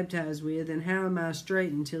be baptized with, then how am I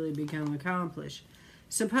straitened till it become accomplished?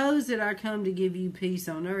 Suppose that I come to give you peace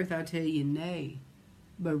on earth, I tell you nay,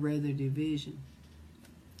 but rather division.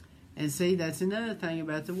 And see, that's another thing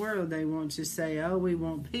about the world. They want to say, oh, we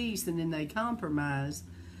want peace, and then they compromise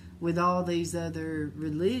with all these other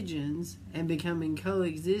religions and becoming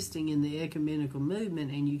coexisting in the ecumenical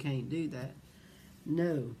movement, and you can't do that.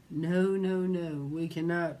 No, no, no, no. We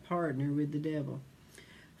cannot partner with the devil.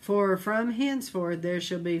 For from henceforth there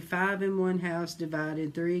shall be 5 in one house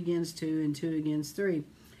divided, 3 against 2, and 2 against 3.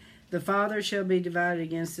 The father shall be divided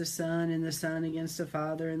against the son, and the son against the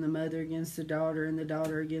father, and the mother against the daughter, and the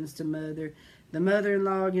daughter against the mother, the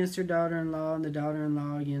mother-in-law against her daughter-in-law, and the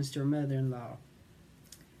daughter-in-law against her mother-in-law.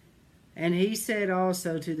 And he said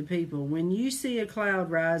also to the people, when you see a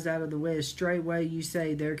cloud rise out of the west, straightway you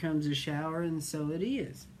say, there comes a shower, and so it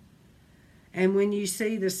is. And when you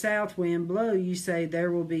see the south wind blow, you say,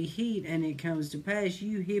 there will be heat, and it comes to pass.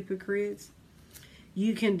 You hypocrites,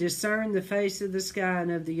 you can discern the face of the sky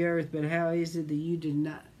and of the earth, but how is it that you do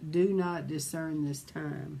not discern this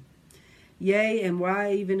time? Yea, and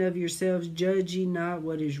why even of yourselves judge ye not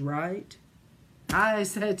what is right? I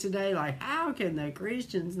said today, how can the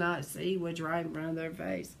Christians not see what's right in front of their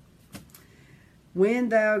face? When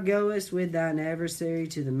thou goest with thine adversary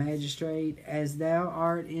to the magistrate, as thou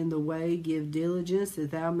art in the way, give diligence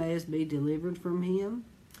that thou mayest be delivered from him.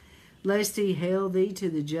 Lest he hale thee to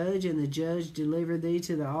the judge, and the judge deliver thee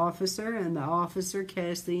to the officer, and the officer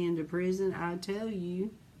cast thee into prison. I tell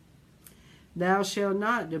you, thou shalt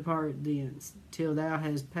not depart thence till thou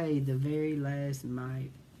hast paid the very last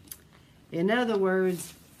mite. In other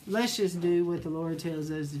words, let's just do what the Lord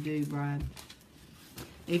tells us to do, Brian.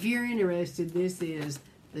 If you're interested, this is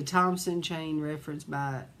the Thompson Chain Reference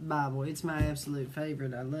Bible. It's my absolute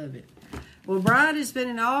favorite. I love it. Well, Brian, it's been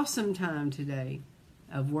an awesome time today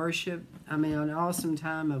of worship. An awesome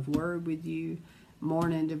time of word with you,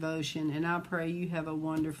 morning devotion, and I pray you have a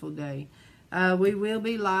wonderful day. We will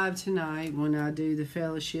be live tonight when I do the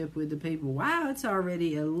fellowship with the people. Wow, it's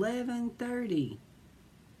already 11:30.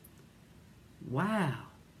 Wow.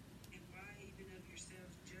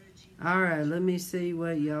 All right, let me see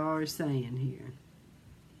what y'all are saying here.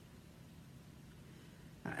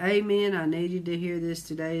 Amen. I needed to hear this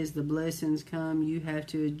today. As the blessings come, you have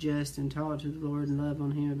to adjust and talk to the Lord and love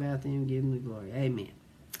on Him about them and give Him the glory. Amen.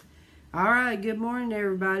 All right, good morning,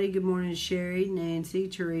 everybody. Good morning, Sherry, Nancy,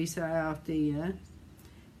 Teresa, Althea,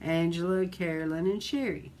 Angela, Carolyn, and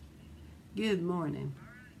Sherry. Good morning.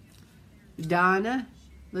 Donna,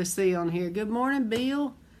 let's see on here. Good morning,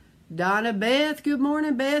 Bill. Donna, Beth, good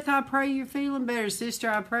morning, Beth. I pray you're feeling better. Sister,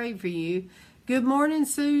 I pray for you. Good morning,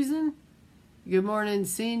 Susan. Good morning,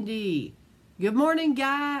 Cindy. Good morning,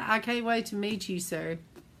 Guy. I can't wait to meet you, sir.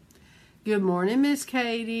 Good morning, Miss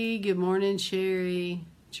Katie. Good morning, Sherry,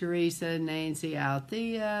 Teresa, Nancy,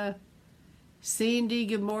 Althea, Cindy.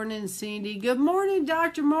 Good morning, Cindy. Good morning,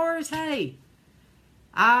 Dr. Morris. Hey,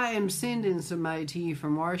 I am sending somebody to you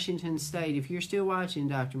from Washington State. If you're still watching,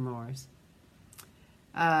 Dr. Morris.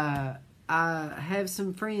 I have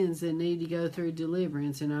some friends that need to go through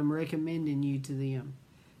deliverance, and I'm recommending you to them.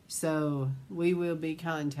 So we will be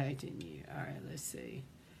contacting you. All right, let's see.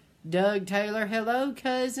 Doug Taylor, hello,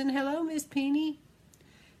 cousin. Hello, Miss Penny.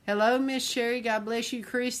 Hello, Miss Sherry. God bless you,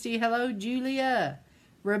 Christy. Hello, Julia.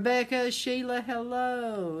 Rebecca, Sheila,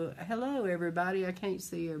 hello. Hello, everybody. I can't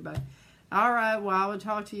see everybody. All right, well, I will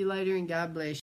talk to you later, and God bless you.